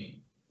you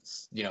need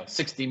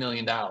 $60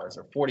 million or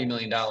 $40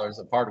 million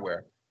of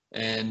hardware,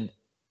 and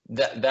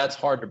that's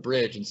hard to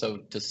bridge. And so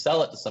to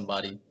sell it to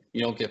somebody,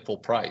 you don't get full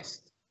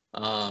price.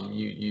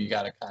 You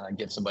got to kind of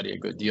give somebody a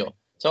good deal.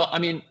 So I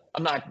mean,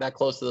 I'm not that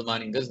close to the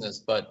mining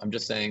business, but I'm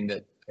just saying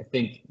that I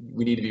think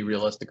we need to be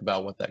realistic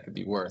about what that could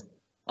be worth.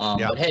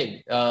 But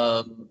hey,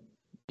 those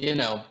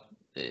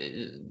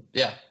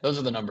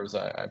are the numbers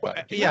I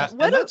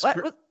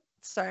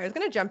sorry, I was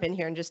going to jump in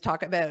here and just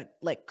talk about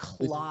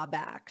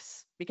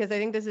clawbacks, because I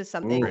think this is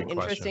something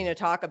interesting to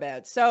talk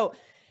about. So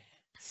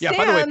yeah,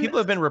 by the way, people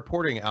have been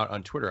reporting out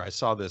on Twitter. I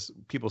saw this,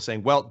 people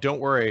saying, well, don't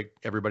worry,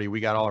 everybody, we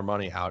got all our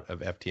money out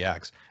of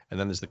FTX. And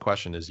then there's the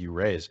question, as you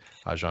raise,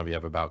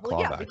 Genevieve, about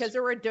clawbacks. Yeah, because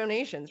there were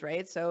donations,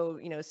 right? So,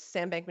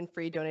 Sam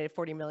Bankman-Fried donated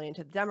 $40 million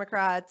to the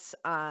Democrats.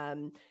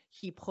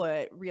 He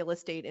put real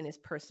estate in his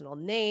personal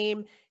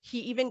name. He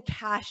even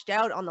cashed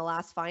out on the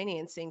last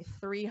financing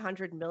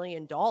 $300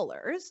 million,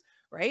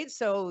 right?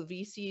 So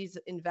VCs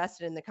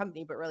invested in the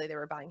company, but really they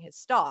were buying his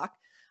stock.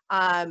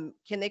 Can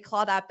they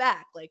claw that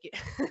back?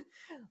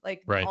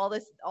 Right.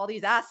 all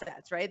these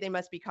assets, right? They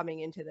must be coming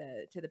into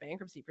the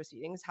bankruptcy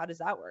proceedings. How does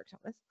that work,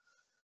 Thomas?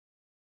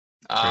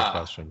 Great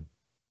question.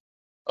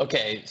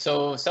 Okay,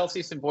 so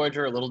Celsius and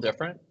Voyager are a little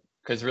different,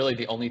 because really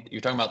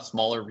you're talking about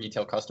smaller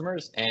retail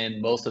customers,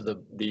 and most of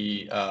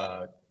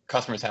the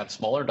customers have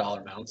smaller dollar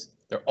amounts.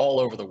 They're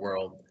all over the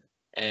world,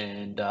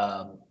 and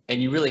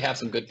you really have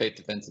some good faith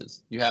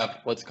defenses. You have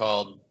what's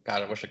called,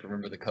 God, I wish I could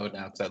remember the code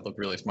now because I look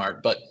really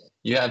smart, but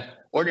you have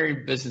ordinary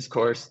business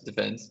course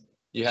defense.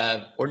 You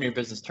have ordinary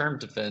business term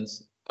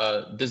defense,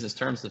 business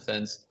terms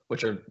defense,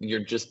 which are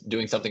you're just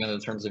doing something under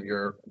the terms of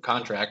your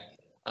contract.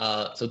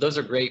 So those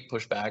are great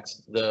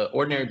pushbacks. The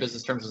ordinary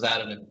business terms was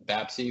added in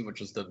BAPSI, which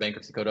was the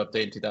bankruptcy code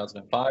update in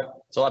 2005.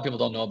 So a lot of people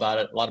don't know about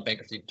it. A lot of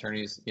bankruptcy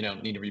attorneys,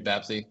 need to read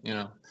BAPSI.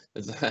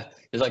 It's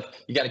like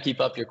you got to keep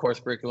up your course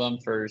curriculum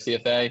for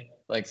CFA.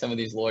 Like some of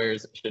these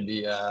lawyers should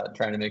be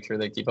trying to make sure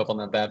they keep up on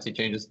the BAPSI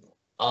changes.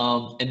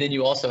 And then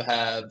you also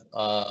have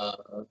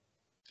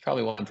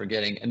probably one I'm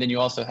forgetting. And then you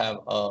also have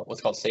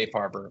what's called safe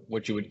harbor,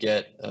 which you would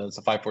get. It's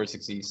a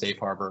 546E safe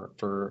harbor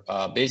for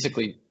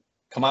basically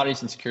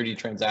commodities and security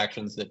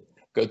transactions that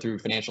go through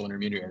financial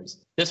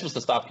intermediaries. This was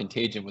to stop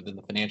contagion within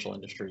the financial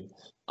industry.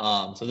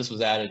 So this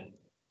was added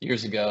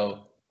years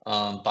ago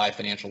by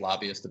financial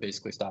lobbyists to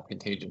basically stop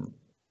contagion.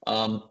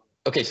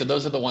 Okay, so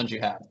those are the ones you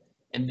have.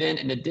 And then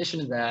in addition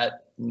to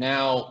that,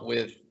 now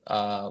with,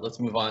 let's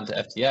move on to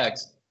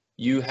FTX,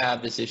 you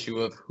have this issue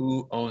of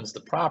who owns the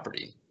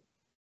property.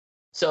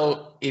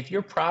 So if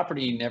your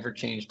property never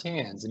changed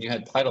hands and you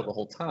had title the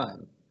whole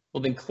time,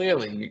 well, then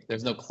clearly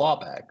there's no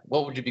clawback.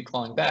 What would you be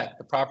clawing back?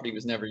 The property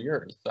was never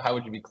yours. So how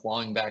would you be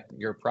clawing back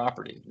your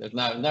property? There's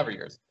never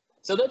yours.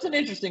 So that's an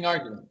interesting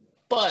argument.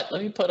 But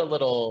let me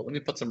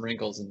put some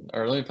wrinkles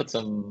or let me put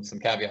some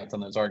caveats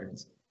on those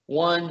arguments.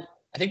 One,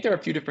 I think there are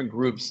a few different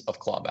groups of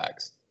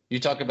clawbacks. You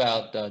talk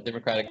about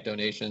democratic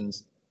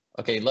donations.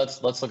 Okay,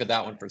 let's look at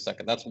that one for a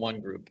second. That's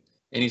one group.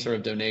 Any sort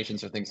of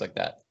donations or things like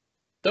that.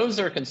 Those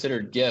are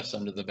considered gifts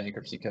under the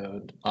bankruptcy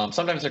code.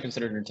 Sometimes they're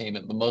considered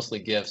entertainment, but mostly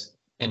gifts.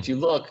 And if you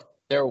look,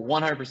 they're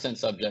 100%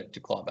 subject to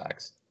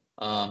clawbacks.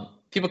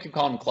 People can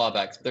call them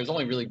clawbacks, but there's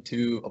only really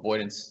two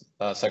avoidance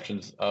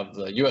sections of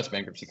the U.S.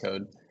 bankruptcy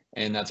code,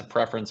 and that's a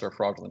preference or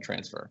fraudulent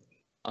transfer.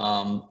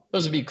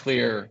 Those would be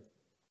clear,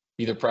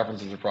 either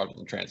preferences or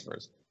fraudulent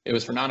transfers. It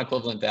was for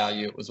non-equivalent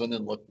value. It was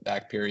within the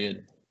look-back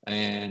period,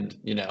 and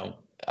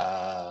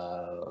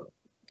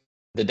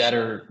the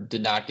debtor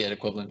did not get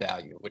equivalent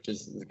value, which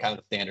is kind of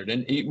the standard.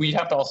 And we'd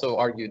have to also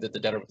argue that the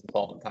debtor was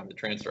involved in time to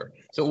transfer.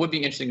 So it would be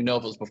interesting to know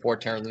if it was before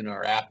Terra Luna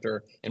or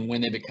after, and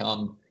when they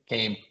became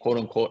quote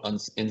unquote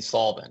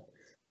insolvent.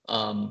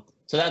 So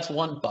that's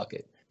one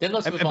bucket. Then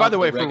let's move on. By the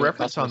way, for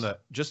reference on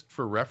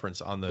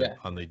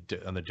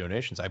the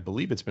donations, I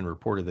believe it's been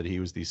reported that he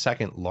was the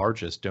second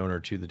largest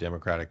donor to the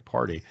Democratic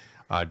Party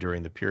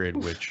during the period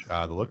which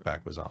the look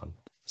back was on.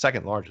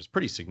 Second largest,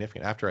 pretty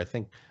significant. After I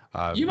think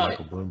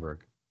Michael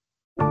Bloomberg.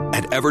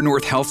 At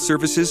Evernorth Health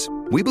Services,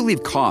 we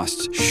believe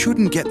costs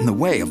shouldn't get in the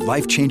way of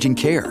life-changing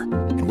care,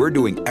 and we're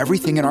doing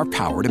everything in our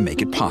power to make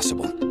it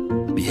possible.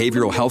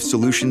 Behavioral health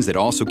solutions that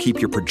also keep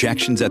your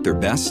projections at their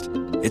best?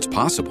 It's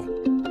possible.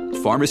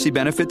 Pharmacy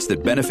benefits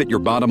that benefit your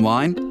bottom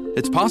line?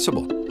 It's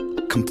possible.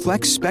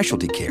 Complex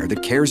specialty care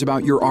that cares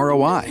about your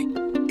ROI?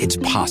 It's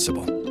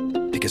possible.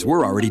 Because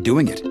we're already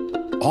doing it.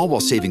 All while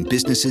saving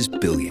businesses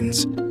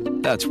billions.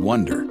 That's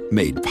Wonder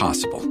made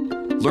possible.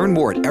 Learn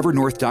more at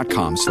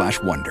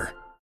evernorth.com/wonder.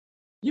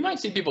 You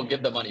might see people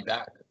give the money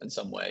back in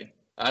some way.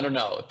 I don't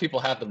know. If people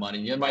have the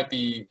money, there might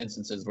be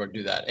instances where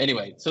do that.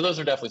 Anyway, so those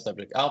are definitely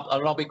subject.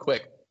 I'll be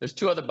quick. There's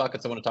two other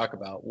buckets I want to talk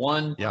about.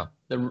 One,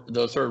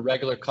 those sort of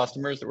regular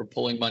customers that were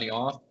pulling money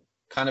off,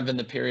 kind of in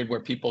the period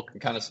where people can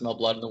kind of smell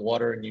blood in the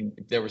water, and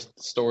there was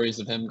stories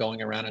of him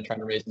going around and trying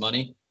to raise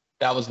money.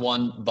 That was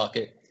one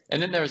bucket.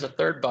 And then there was a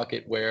third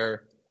bucket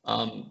where,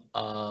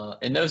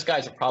 and those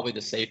guys are probably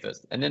the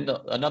safest. And then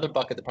another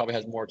bucket that probably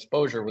has more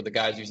exposure were the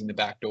guys using the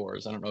back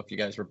doors. I don't know if you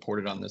guys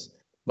reported on this,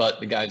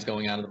 but the guys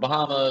going out of the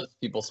Bahamas,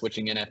 people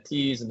switching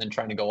NFTs and then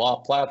trying to go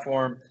off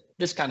platform.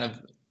 This kind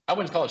of, I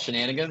wouldn't call it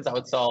shenanigans. I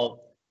would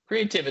call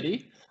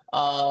creativity.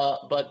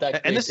 But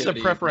that and this is a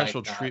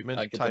preferential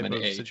treatment type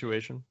of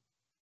situation.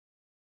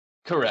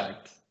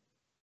 Correct.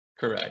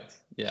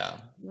 Yeah.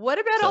 What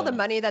about all the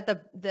money that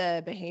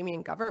the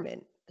Bahamian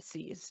government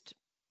seized?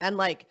 And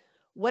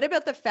what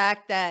about the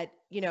fact that,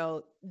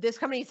 this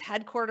company's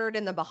headquartered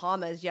in the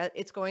Bahamas, yet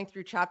it's going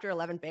through Chapter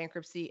 11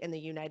 bankruptcy in the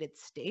United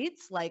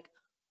States?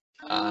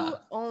 Who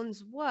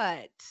owns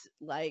what?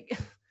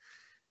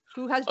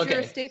 Who has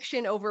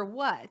jurisdiction over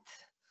what?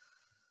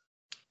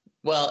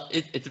 Well,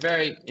 it's a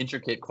very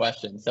intricate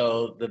question.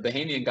 So the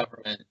Bahamian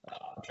government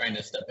trying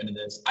to step into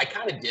this, I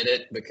kind of get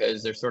it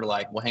because they're sort of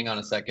like, well, hang on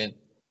a second.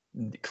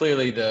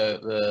 Clearly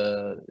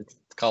it's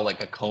called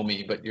a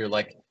comey, but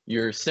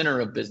your center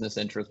of business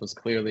interest was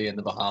clearly in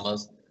the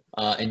Bahamas,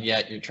 and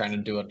yet you're trying to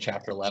do a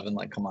Chapter 11.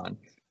 Come on.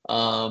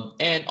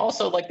 And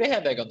also, they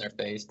have egg on their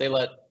face.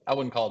 I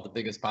wouldn't call it the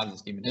biggest Ponzi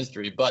scheme in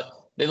history, but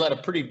they let a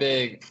pretty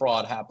big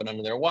fraud happen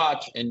under their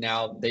watch, and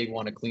now they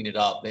want to clean it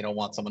up. They don't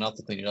want someone else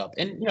to clean it up.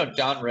 And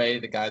John Ray,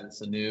 the guy that's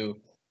the new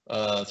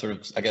sort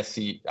of, I guess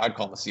I'd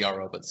call him a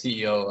CRO, but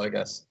CEO, I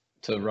guess,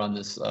 to run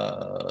this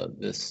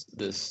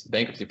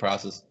bankruptcy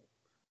process.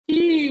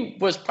 He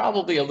was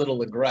probably a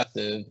little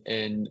aggressive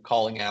in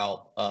calling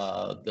out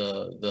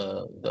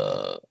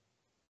the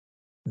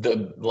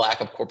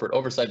lack of corporate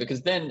oversight,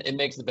 because then it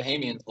makes the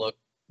Bahamians look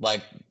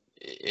like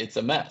it's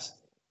a mess,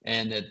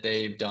 and that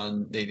they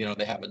haven't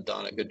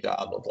done a good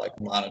job of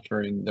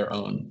monitoring their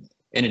own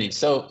entities.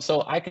 So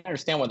I can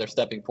understand why they're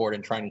stepping forward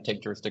and trying to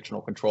take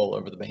jurisdictional control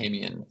over the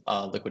Bahamian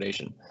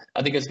liquidation.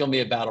 I think it's going to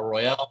be a battle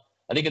royale.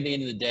 I think at the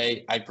end of the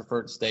day, I'd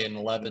prefer to stay in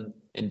 11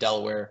 in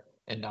Delaware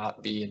and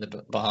not be in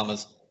the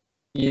Bahamas.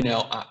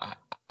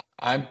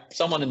 I'm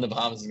someone in the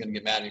Bahamas is going to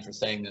get mad at me for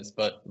saying this,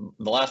 but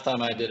the last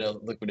time I did a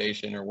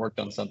liquidation or worked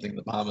on something in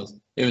the Bahamas,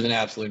 it was an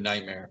absolute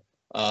nightmare.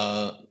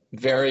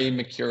 Very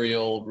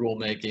mercurial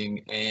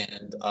rulemaking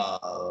and,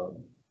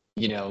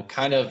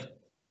 kind of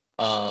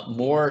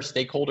more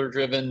stakeholder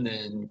driven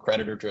than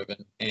creditor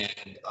driven.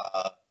 And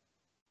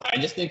I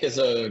just think as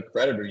a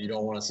creditor, you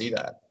don't want to see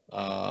that.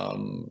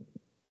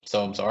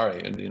 So I'm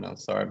sorry, and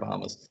sorry,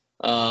 Bahamas.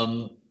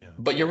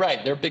 But you're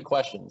right. They're big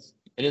questions.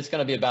 It is going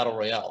to be a battle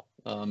royale.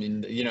 I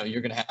mean,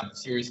 you're going to have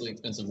seriously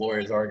expensive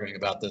lawyers arguing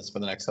about this for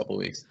the next couple of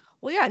weeks.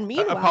 Well, yeah, and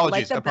meanwhile,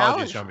 apologies, like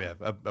apologies,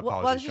 Jean-Baptiste.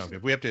 Apologies,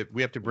 Jean-Baptiste.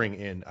 We have to bring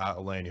in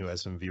Elaine, who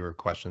has some viewer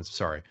questions.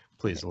 Sorry,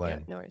 please, Elaine.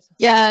 Yeah, no worries.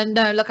 Yeah,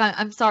 no, look,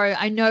 I'm sorry.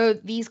 I know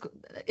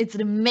it's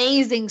an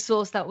amazing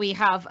source that we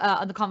have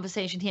on the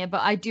conversation here,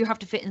 but I do have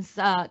to fit in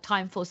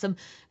time for some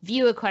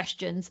viewer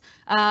questions.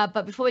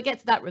 But before we get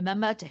to that,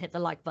 remember to hit the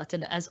like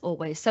button as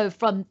always. So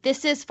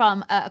this is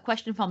from a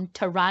question from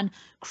Taran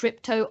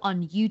Crypto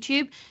on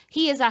YouTube.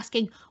 He is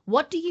asking,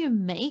 what do you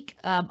make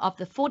of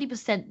the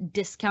 40%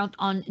 discount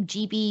on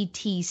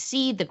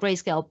GBTC, the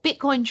Grayscale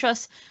Bitcoin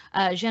Trust?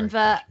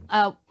 Geneva,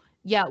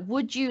 yeah,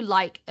 would you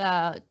like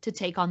to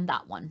take on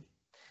that one?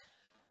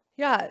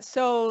 Yeah,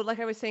 so like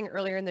I was saying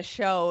earlier in the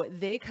show,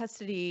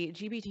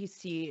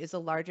 GBTC is the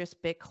largest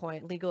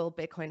legal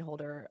Bitcoin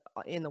holder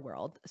in the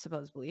world,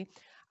 supposedly.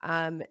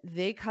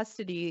 They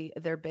custody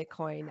their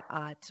Bitcoin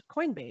at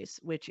Coinbase,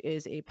 which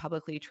is a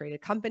publicly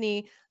traded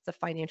company. It's a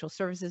financial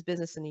services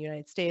business in the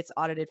United States,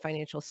 audited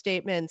financial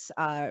statements,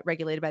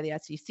 regulated by the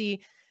SEC.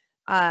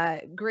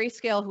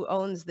 Grayscale, who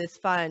owns this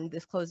fund,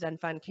 this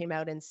closed-end fund, came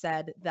out and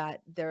said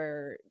that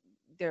their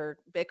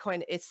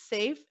Bitcoin is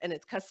safe and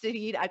it's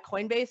custodied at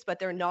Coinbase, but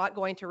they're not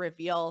going to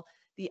reveal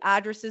the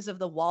addresses of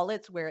the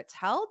wallets where it's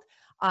held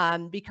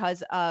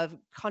because of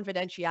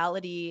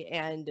confidentiality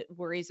and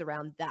worries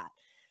around that.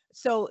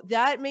 So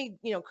that made,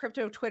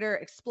 crypto Twitter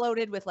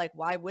exploded with like,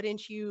 why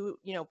wouldn't you,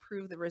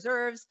 prove the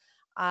reserves?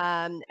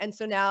 And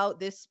so now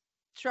this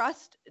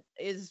trust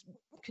is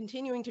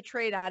continuing to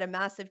trade at a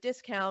massive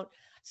discount.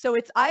 So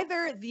it's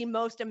either the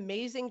most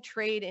amazing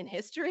trade in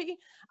history,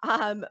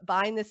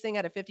 buying this thing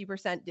at a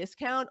 50%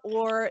 discount,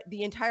 or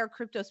the entire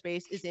crypto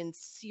space is in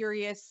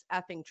serious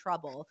effing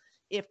trouble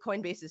if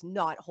Coinbase is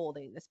not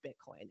holding this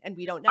Bitcoin, and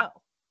we don't know.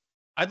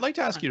 I'd like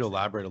to ask you to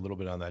elaborate a little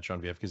bit on that,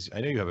 Jean-Baptiste, because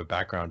I know you have a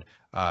background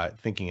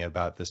thinking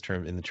about this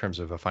term in the terms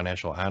of a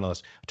financial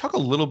analyst. Talk a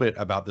little bit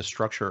about the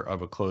structure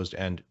of a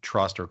closed-end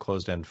trust or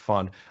closed-end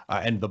fund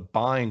and the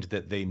bind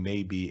that they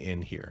may be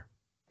in here.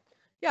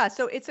 Yeah,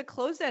 so it's a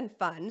closed-end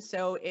fund.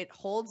 So it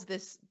holds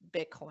this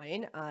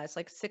Bitcoin. It's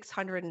like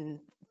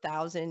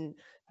 600,000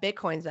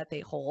 Bitcoins that they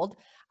hold.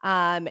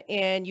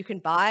 And you can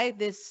buy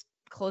this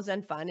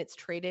closed-end fund. It's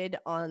traded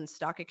on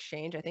stock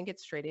exchange. I think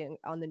it's traded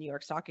on the New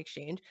York Stock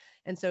Exchange.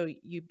 And so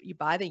you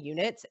buy the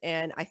units,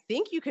 and I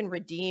think you can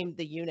redeem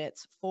the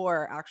units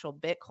for actual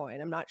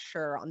Bitcoin. I'm not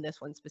sure on this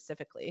one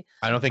specifically.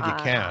 I don't think you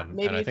can.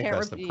 Maybe and I think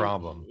that's the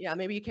problem. Yeah,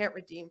 maybe you can't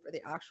redeem for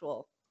the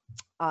actual.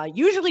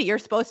 Usually you're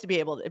supposed to be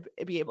able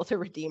to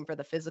redeem for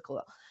the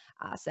physical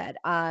asset.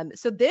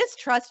 So this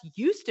trust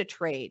used to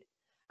trade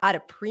at a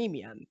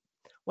premium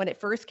when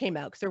it first came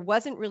out, because there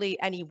wasn't really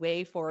any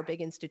way for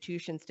big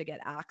institutions to get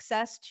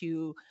access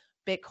to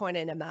Bitcoin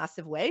in a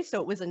massive way.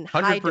 So it was in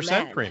high demand.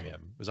 100%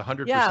 premium. It was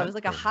 100%. Yeah, it was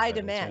like a high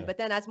demand. But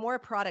then as more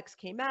products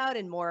came out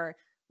and more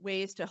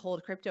ways to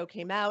hold crypto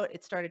came out,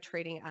 it started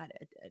trading at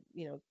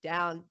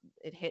down.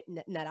 It hit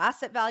net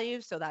asset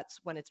value, so that's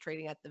when it's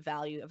trading at the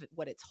value of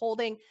what it's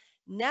holding.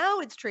 Now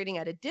it's trading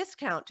at a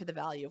discount to the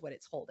value of what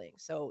it's holding,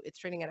 so it's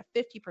trading at a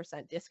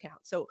 50% discount.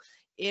 So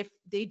if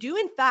they do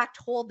in fact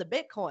hold the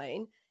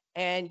Bitcoin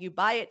and you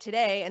buy it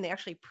today and they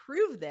actually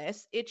prove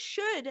this, it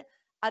should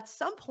at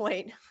some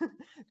point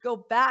go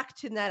back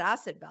to net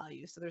asset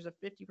value. So there's a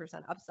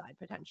 50% upside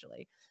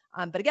potentially.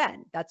 But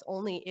again, that's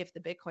only if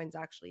the Bitcoin's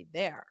actually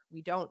there.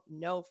 We don't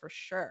know for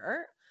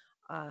sure.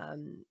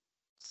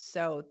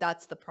 So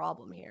that's the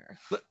problem here.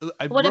 Real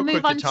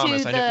quick to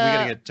Thomas. I know we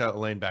got to get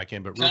Elaine back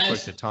in, but real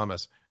quick to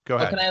Thomas. Go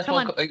ahead. Can I ask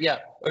one? Yeah.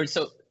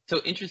 So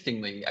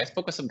interestingly, I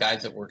spoke with some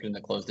guys that work in the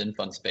closed-end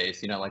fund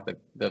space. Like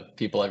the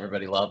people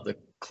everybody loves, the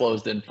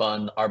closed-end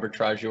fund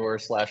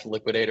arbitrageur /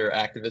 liquidator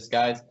activist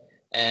guys.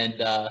 And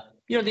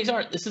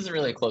this isn't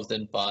really a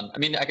closed-end fund. I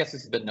mean, I guess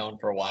this has been known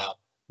for a while,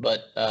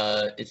 but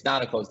it's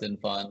not a closed-end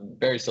fund.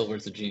 Barry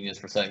Silver's a genius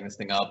for setting this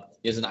thing up.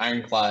 He has an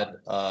ironclad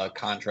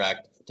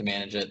contract to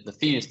manage it. The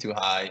fee is too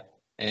high,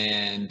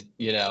 and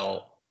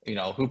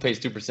who pays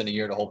 2% a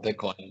year to hold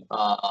Bitcoin?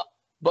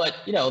 But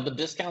the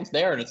discount's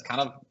there, and it's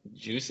kind of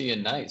juicy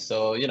and nice.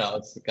 So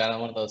it's kind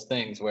of one of those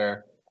things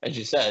where, as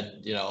you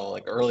said,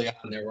 like early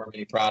on there weren't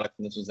many products,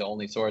 and this was the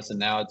only source. And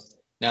now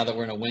that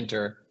we're in a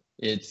winter,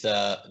 it's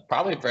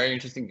probably a very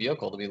interesting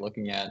vehicle to be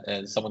looking at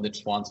as someone that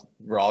just wants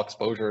raw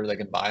exposure they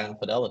can buy on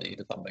Fidelity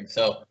to something.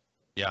 So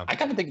yeah, I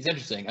kind of think it's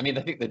interesting. I mean,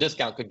 I think the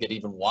discount could get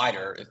even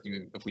wider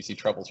if we see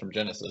troubles from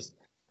Genesis.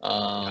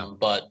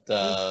 But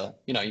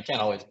you can't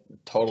always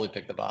totally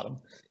pick the bottom.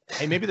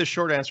 Hey, maybe the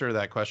short answer to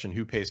that question,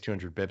 who pays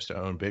 200 bips to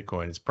own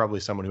Bitcoin, is probably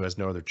someone who has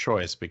no other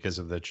choice because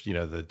of the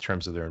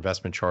terms of their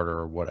investment charter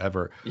or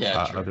whatever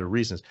other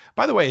reasons.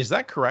 By the way, is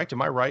that correct?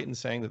 Am I right in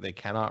saying that they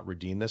cannot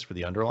redeem this for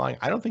the underlying?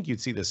 I don't think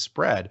you'd see the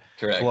spread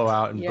flow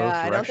out in both directions.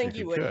 Yeah, I don't think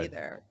you would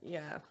either.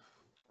 Yeah.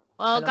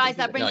 Well, guys,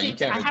 that brings me.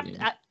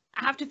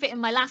 I have to fit in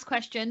my last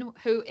question,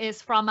 who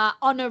is from our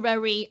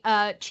honorary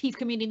chief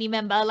community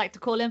member, I like to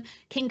call him.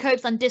 King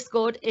Copes on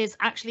Discord is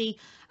actually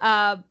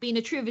being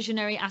a true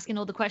visionary, asking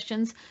all the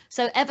questions.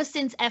 So ever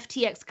since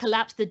FTX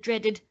collapsed, the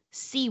dreaded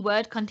C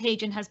word,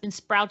 contagion, has been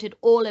sprouted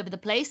all over the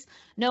place.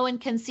 No one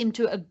can seem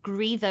to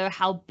agree, though,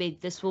 how big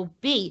this will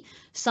be.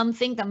 Some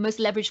think that most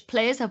leveraged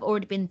players have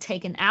already been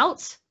taken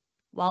out,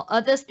 while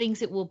others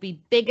think it will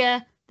be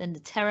bigger than the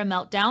Terra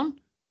meltdown.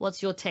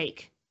 What's your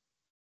take?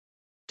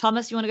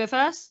 Thomas, you want to go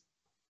first?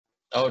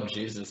 Oh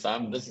Jesus,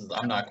 I'm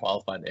not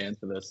qualified to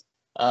answer this.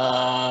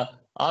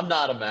 I'm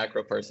not a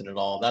macro person at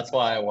all. That's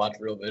why I watch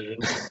Real Vision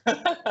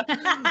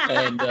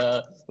and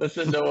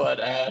listen to what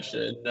Ash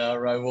and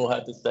Raul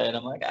had to say, and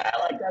I'm like,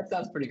 like that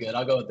sounds pretty good.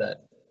 I'll go with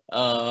that.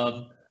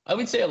 I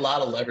would say a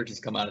lot of leverage has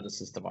come out of the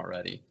system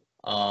already.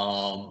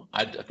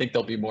 I think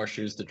there'll be more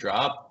shoes to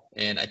drop.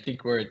 And I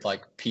think we're at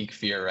like peak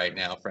fear right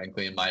now,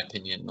 frankly, in my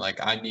opinion. Like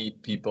I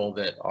meet people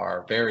that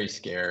are very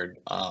scared.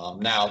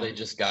 Now they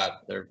just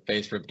got their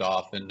face ripped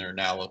off and they're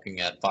now looking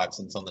at 5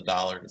 cents on the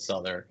dollar to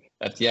sell their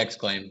FTX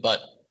claim.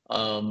 But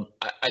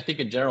I think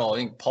in general, I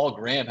think Paul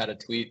Graham had a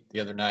tweet the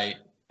other night.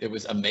 It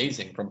was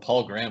amazing from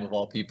Paul Graham of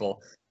all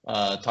people,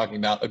 talking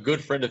about a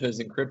good friend of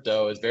his in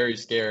crypto is very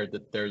scared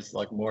that there's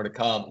like more to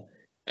come.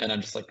 And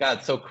I'm just like, God,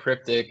 it's so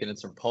cryptic, and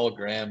it's from Paul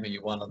Graham, who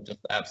you want to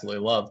just absolutely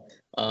love.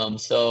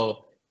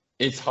 So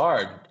it's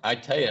hard. I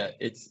tell you,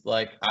 it's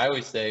like I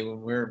always say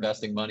when we're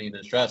investing money in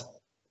distress,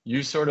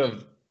 you're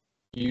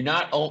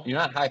not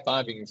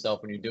high-fiving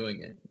yourself when you're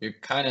doing it. You're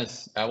kind of,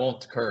 I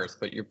won't curse,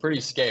 but you're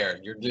pretty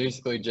scared. You're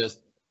basically just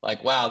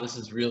like, wow, this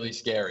is really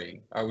scary.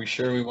 Are we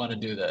sure we want to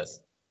do this?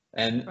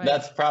 And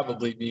that's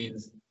probably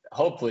means,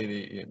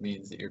 hopefully it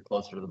means that you're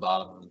closer to the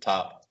bottom than the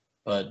top.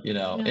 But,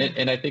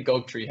 and I think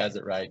Oaktree has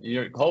it right.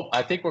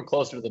 I think we're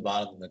closer to the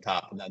bottom than the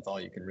top, and that's all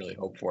you can really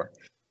hope for.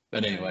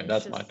 But anyway,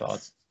 that's my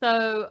thoughts.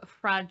 So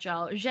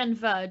fragile.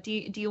 Geneva, do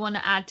you want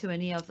to add to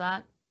any of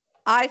that?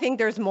 I think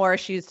there's more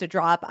shoes to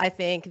drop. I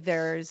think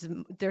there's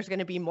going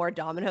to be more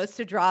dominoes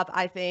to drop.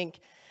 I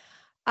think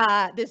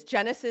this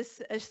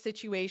Genesis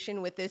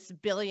situation with this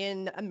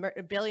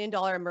 $1 billion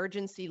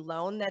emergency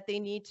loan that they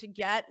need to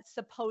get,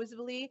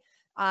 supposedly,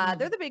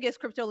 they're the biggest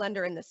crypto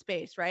lender in the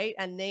space, right?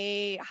 And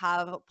they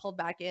have pulled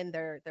back in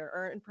their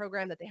earn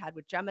program that they had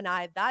with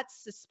Gemini.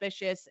 That's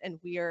suspicious and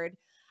weird.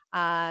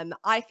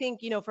 I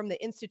think, from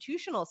the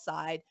institutional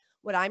side,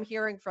 what I'm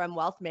hearing from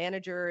wealth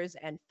managers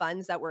and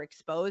funds that were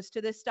exposed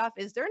to this stuff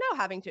is they're now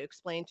having to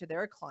explain to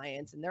their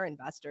clients and their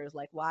investors,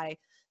 like, why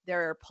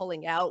they're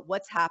pulling out,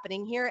 what's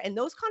happening here. And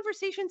those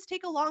conversations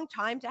take a long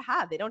time to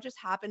have. They don't just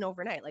happen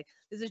overnight. Like,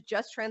 this has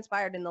just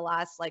transpired in the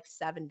last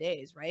 7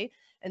 days, right?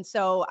 And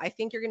so I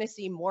think you're going to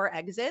see more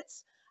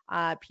exits.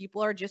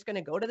 People are just going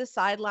to go to the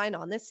sideline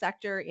on this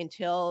sector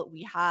until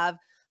we have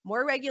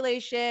more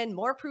regulation,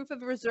 more proof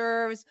of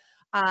reserves,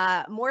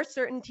 more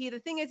certainty. The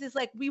thing is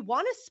like, we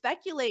want to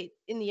speculate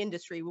in the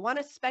industry. We want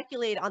to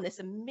speculate on this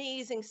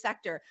amazing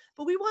sector,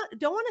 but we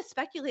don't want to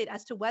speculate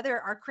as to whether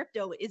our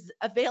crypto is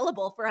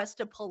available for us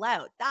to pull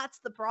out. That's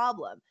the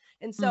problem.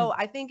 And so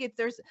I think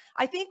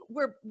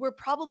we're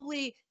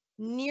probably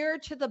near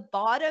to the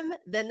bottom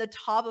than the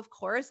top, of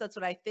course. That's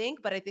what I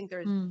think, but I think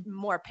there's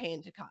more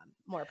pain to come.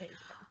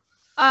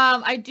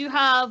 I do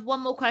have one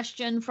more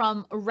question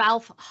from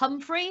Ralph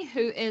Humphrey,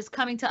 who is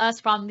coming to us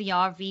from the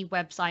RV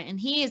website, and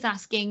he is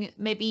asking,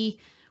 maybe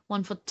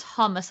one for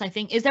Thomas, I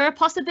think. Is there a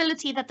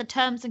possibility that the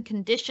terms and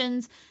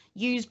conditions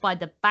used by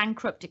the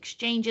bankrupt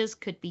exchanges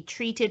could be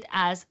treated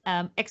as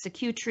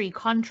executory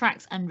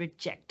contracts and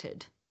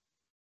rejected?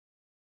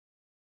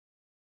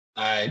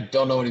 I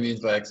don't know what he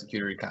means by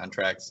executory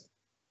contracts.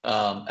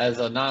 As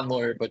a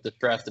non-lawyer but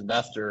distressed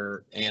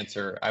investor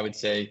answer, I would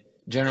say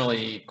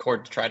generally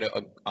courts try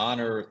to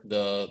honor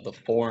the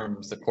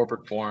forms, the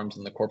corporate forms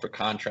and the corporate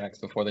contracts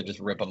before they just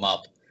rip them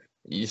up.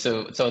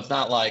 So it's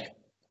not like,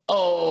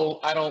 oh,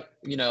 I don't,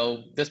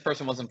 this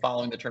person wasn't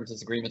following the terms of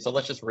this agreement, so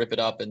let's just rip it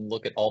up and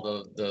look at all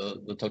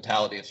the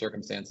totality of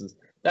circumstances.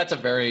 That's a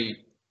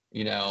very,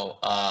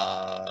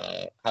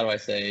 how do I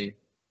say,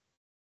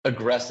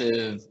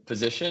 aggressive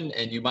position,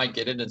 and you might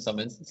get it in some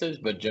instances,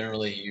 but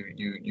generally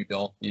you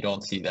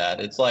don't see that.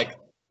 It's like,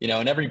 in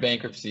every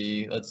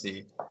bankruptcy, let's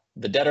see,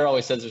 the debtor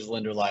always says there's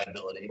lender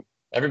liability.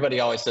 Everybody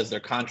always says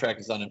their contract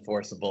is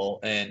unenforceable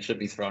and should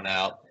be thrown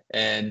out.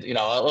 And,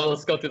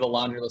 let's go through the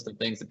laundry list of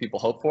things that people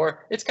hope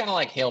for. It's kind of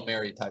like Hail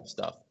Mary type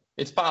stuff.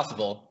 It's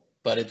possible,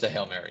 but it's a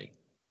Hail Mary.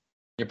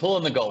 You're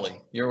pulling the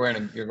goalie. You're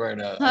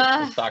wearing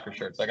a soccer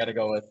shirt. So I got to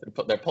go with,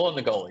 they're pulling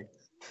the goalie.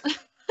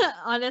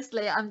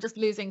 Honestly, I'm just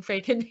losing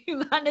faith in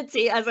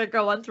humanity as I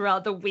go on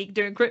throughout the week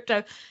doing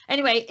crypto.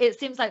 Anyway, it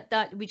seems like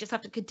that we just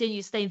have to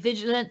continue to stay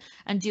vigilant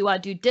and do our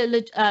due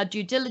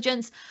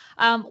diligence.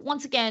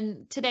 Once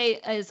again, today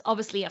is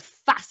obviously a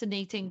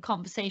fascinating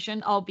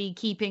conversation. I'll be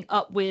keeping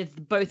up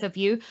with both of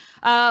you.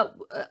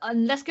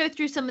 And let's go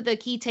through some of the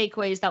key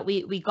takeaways that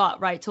we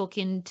got, right,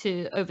 talking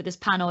to over this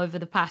panel over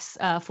the past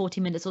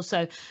 40 minutes or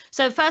so.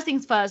 So first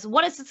things first,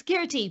 what is the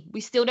security?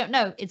 We still don't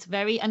know. It's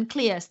very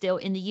unclear still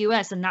in the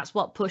US, and that's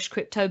what pushed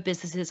crypto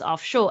businesses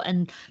offshore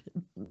and,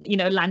 you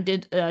know,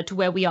 landed to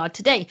where we are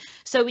today.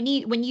 So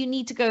you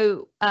need to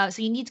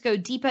go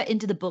deeper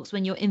into the books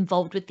when you're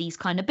involved with these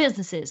kind of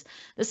businesses.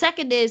 The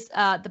second is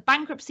the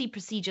bankruptcy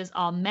procedures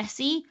are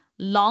messy,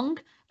 long,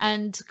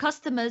 and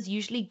customers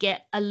usually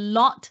get a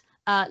lot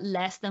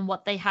less than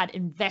what they had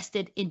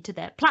invested into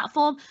their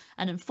platform.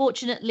 And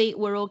unfortunately,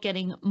 we're all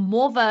getting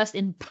more versed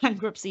in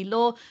bankruptcy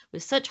law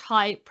with such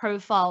high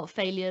profile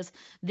failures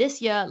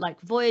this year,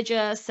 like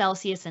Voyager,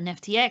 Celsius, and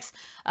FTX,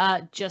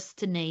 just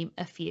to name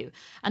a few.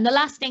 And the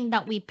last thing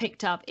that we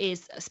picked up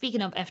is,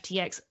 speaking of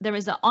FTX, there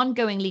is an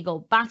ongoing legal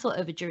battle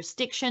over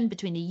jurisdiction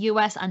between the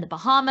US and the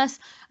Bahamas.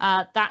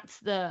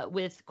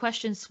 With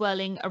questions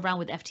swirling around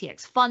with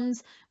FTX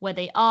funds, where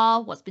they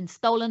are, what's been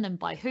stolen, and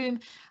by whom.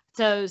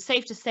 So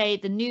safe to say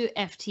the new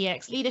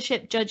FTX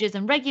leadership, judges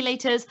and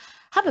regulators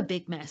have a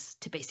big mess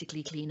to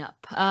basically clean up.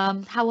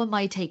 How are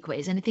my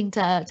takeaways? Anything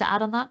to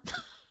add on that?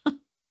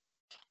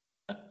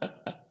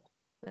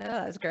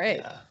 Yeah, that's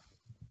great.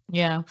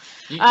 Yeah.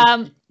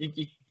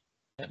 Go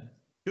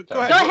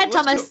ahead,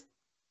 Thomas.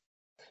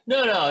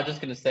 No, I was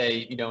just going to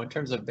say, you know, in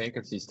terms of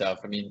bankruptcy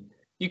stuff, I mean,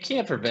 you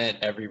can't prevent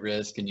every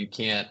risk and you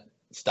can't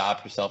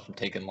stop yourself from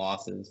taking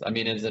losses. I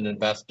mean, as an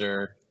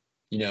investor,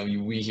 you know,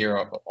 we hear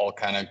all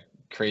kind of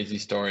crazy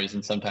stories,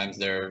 and sometimes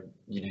they're,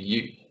 you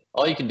know,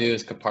 all you can do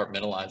is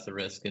compartmentalize the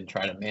risk and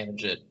try to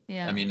manage it.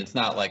 Yeah. I mean, it's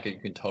not like you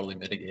can totally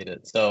mitigate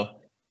it. So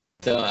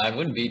I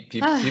wouldn't beat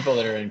people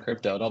that are in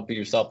crypto. Don't beat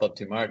yourself up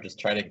too much. Just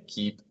try to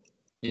keep,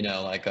 you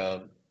know, like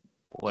a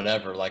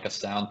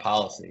sound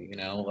policy, you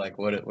know, like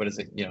what is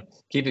it, you know,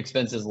 keep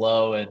expenses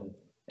low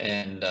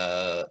and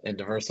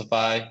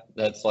diversify.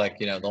 That's like,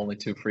 you know, the only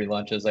two free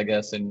lunches, I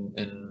guess, in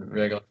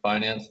regular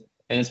finance.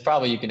 And it's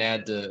probably you can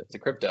add to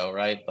crypto,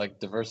 right? Like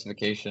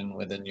diversification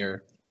within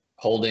your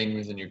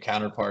holdings and your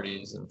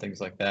counterparties and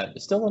things like that. We're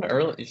still in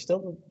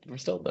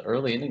the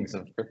early innings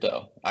of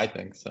crypto, I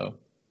think. So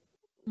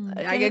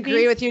I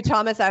agree with you,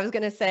 Thomas. I was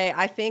going to say,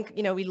 I think,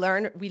 you know, we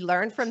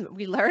learn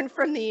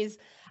from these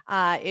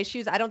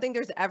issues. I don't think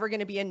there's ever going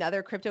to be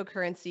another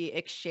cryptocurrency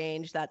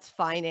exchange that's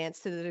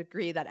financed to the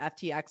degree that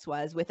FTX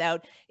was,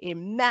 without a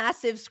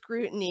massive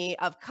scrutiny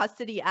of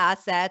custody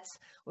assets,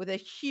 with a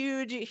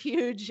huge,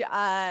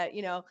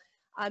 you know,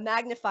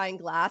 magnifying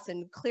glass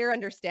and clear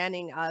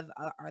understanding of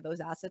are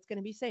those assets going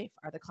to be safe?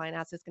 Are the client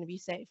assets going to be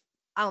safe?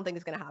 I don't think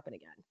it's going to happen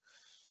again.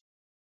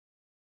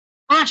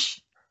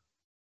 Ash.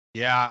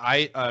 Yeah,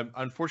 I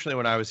unfortunately,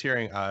 when I was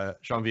hearing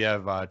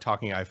Geneviève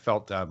talking, I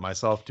felt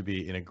myself to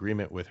be in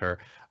agreement with her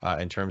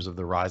in terms of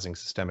the rising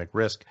systemic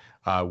risk,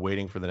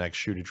 waiting for the next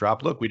shoe to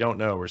drop. Look, we don't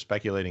know. We're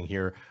speculating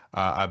here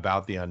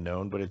about the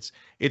unknown, but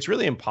it's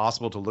really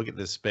impossible to look at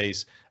this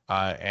space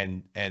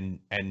and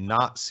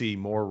not see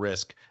more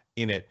risk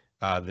in it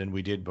than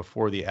we did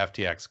before the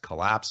FTX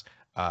collapse.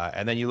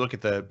 And then you look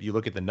at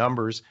the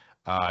numbers.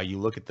 You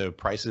look at the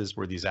prices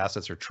where these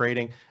assets are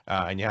trading,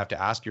 and you have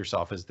to ask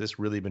yourself, has this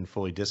really been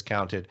fully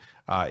discounted?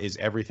 Is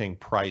everything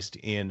priced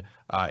in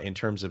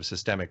terms of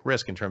systemic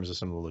risk, in terms of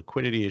some of the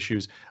liquidity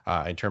issues,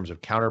 in terms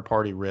of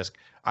counterparty risk?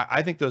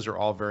 I think those are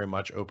all very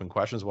much open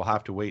questions. We'll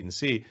have to wait and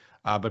see.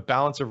 But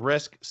balance of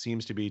risk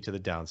seems to be to the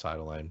downside,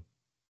 Elaine.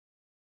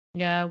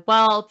 Yeah,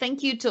 well,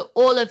 thank you to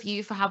all of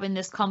you for having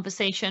this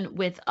conversation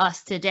with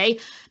us today.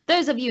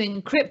 Those of you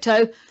in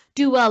crypto,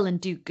 do well and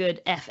do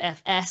good,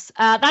 FFS.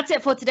 That's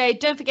it for today.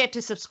 Don't forget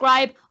to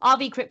subscribe.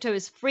 RV Crypto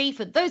is free.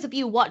 For those of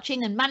you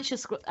watching and manage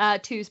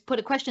to put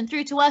a question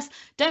through to us,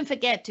 don't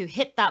forget to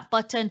hit that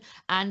button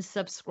and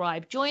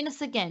subscribe. Join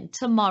us again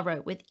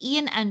tomorrow with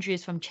Ian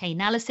Andrews from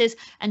Chainalysis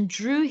and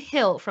Drew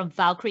Hill from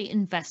Valkyrie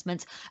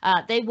Investments.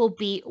 They will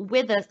be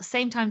with us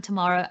same time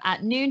tomorrow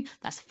at noon.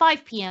 That's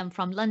 5 p.m.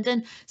 from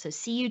London. So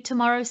see you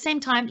tomorrow, same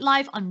time,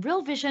 live on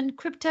Real Vision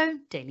Crypto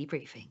Daily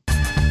Briefing.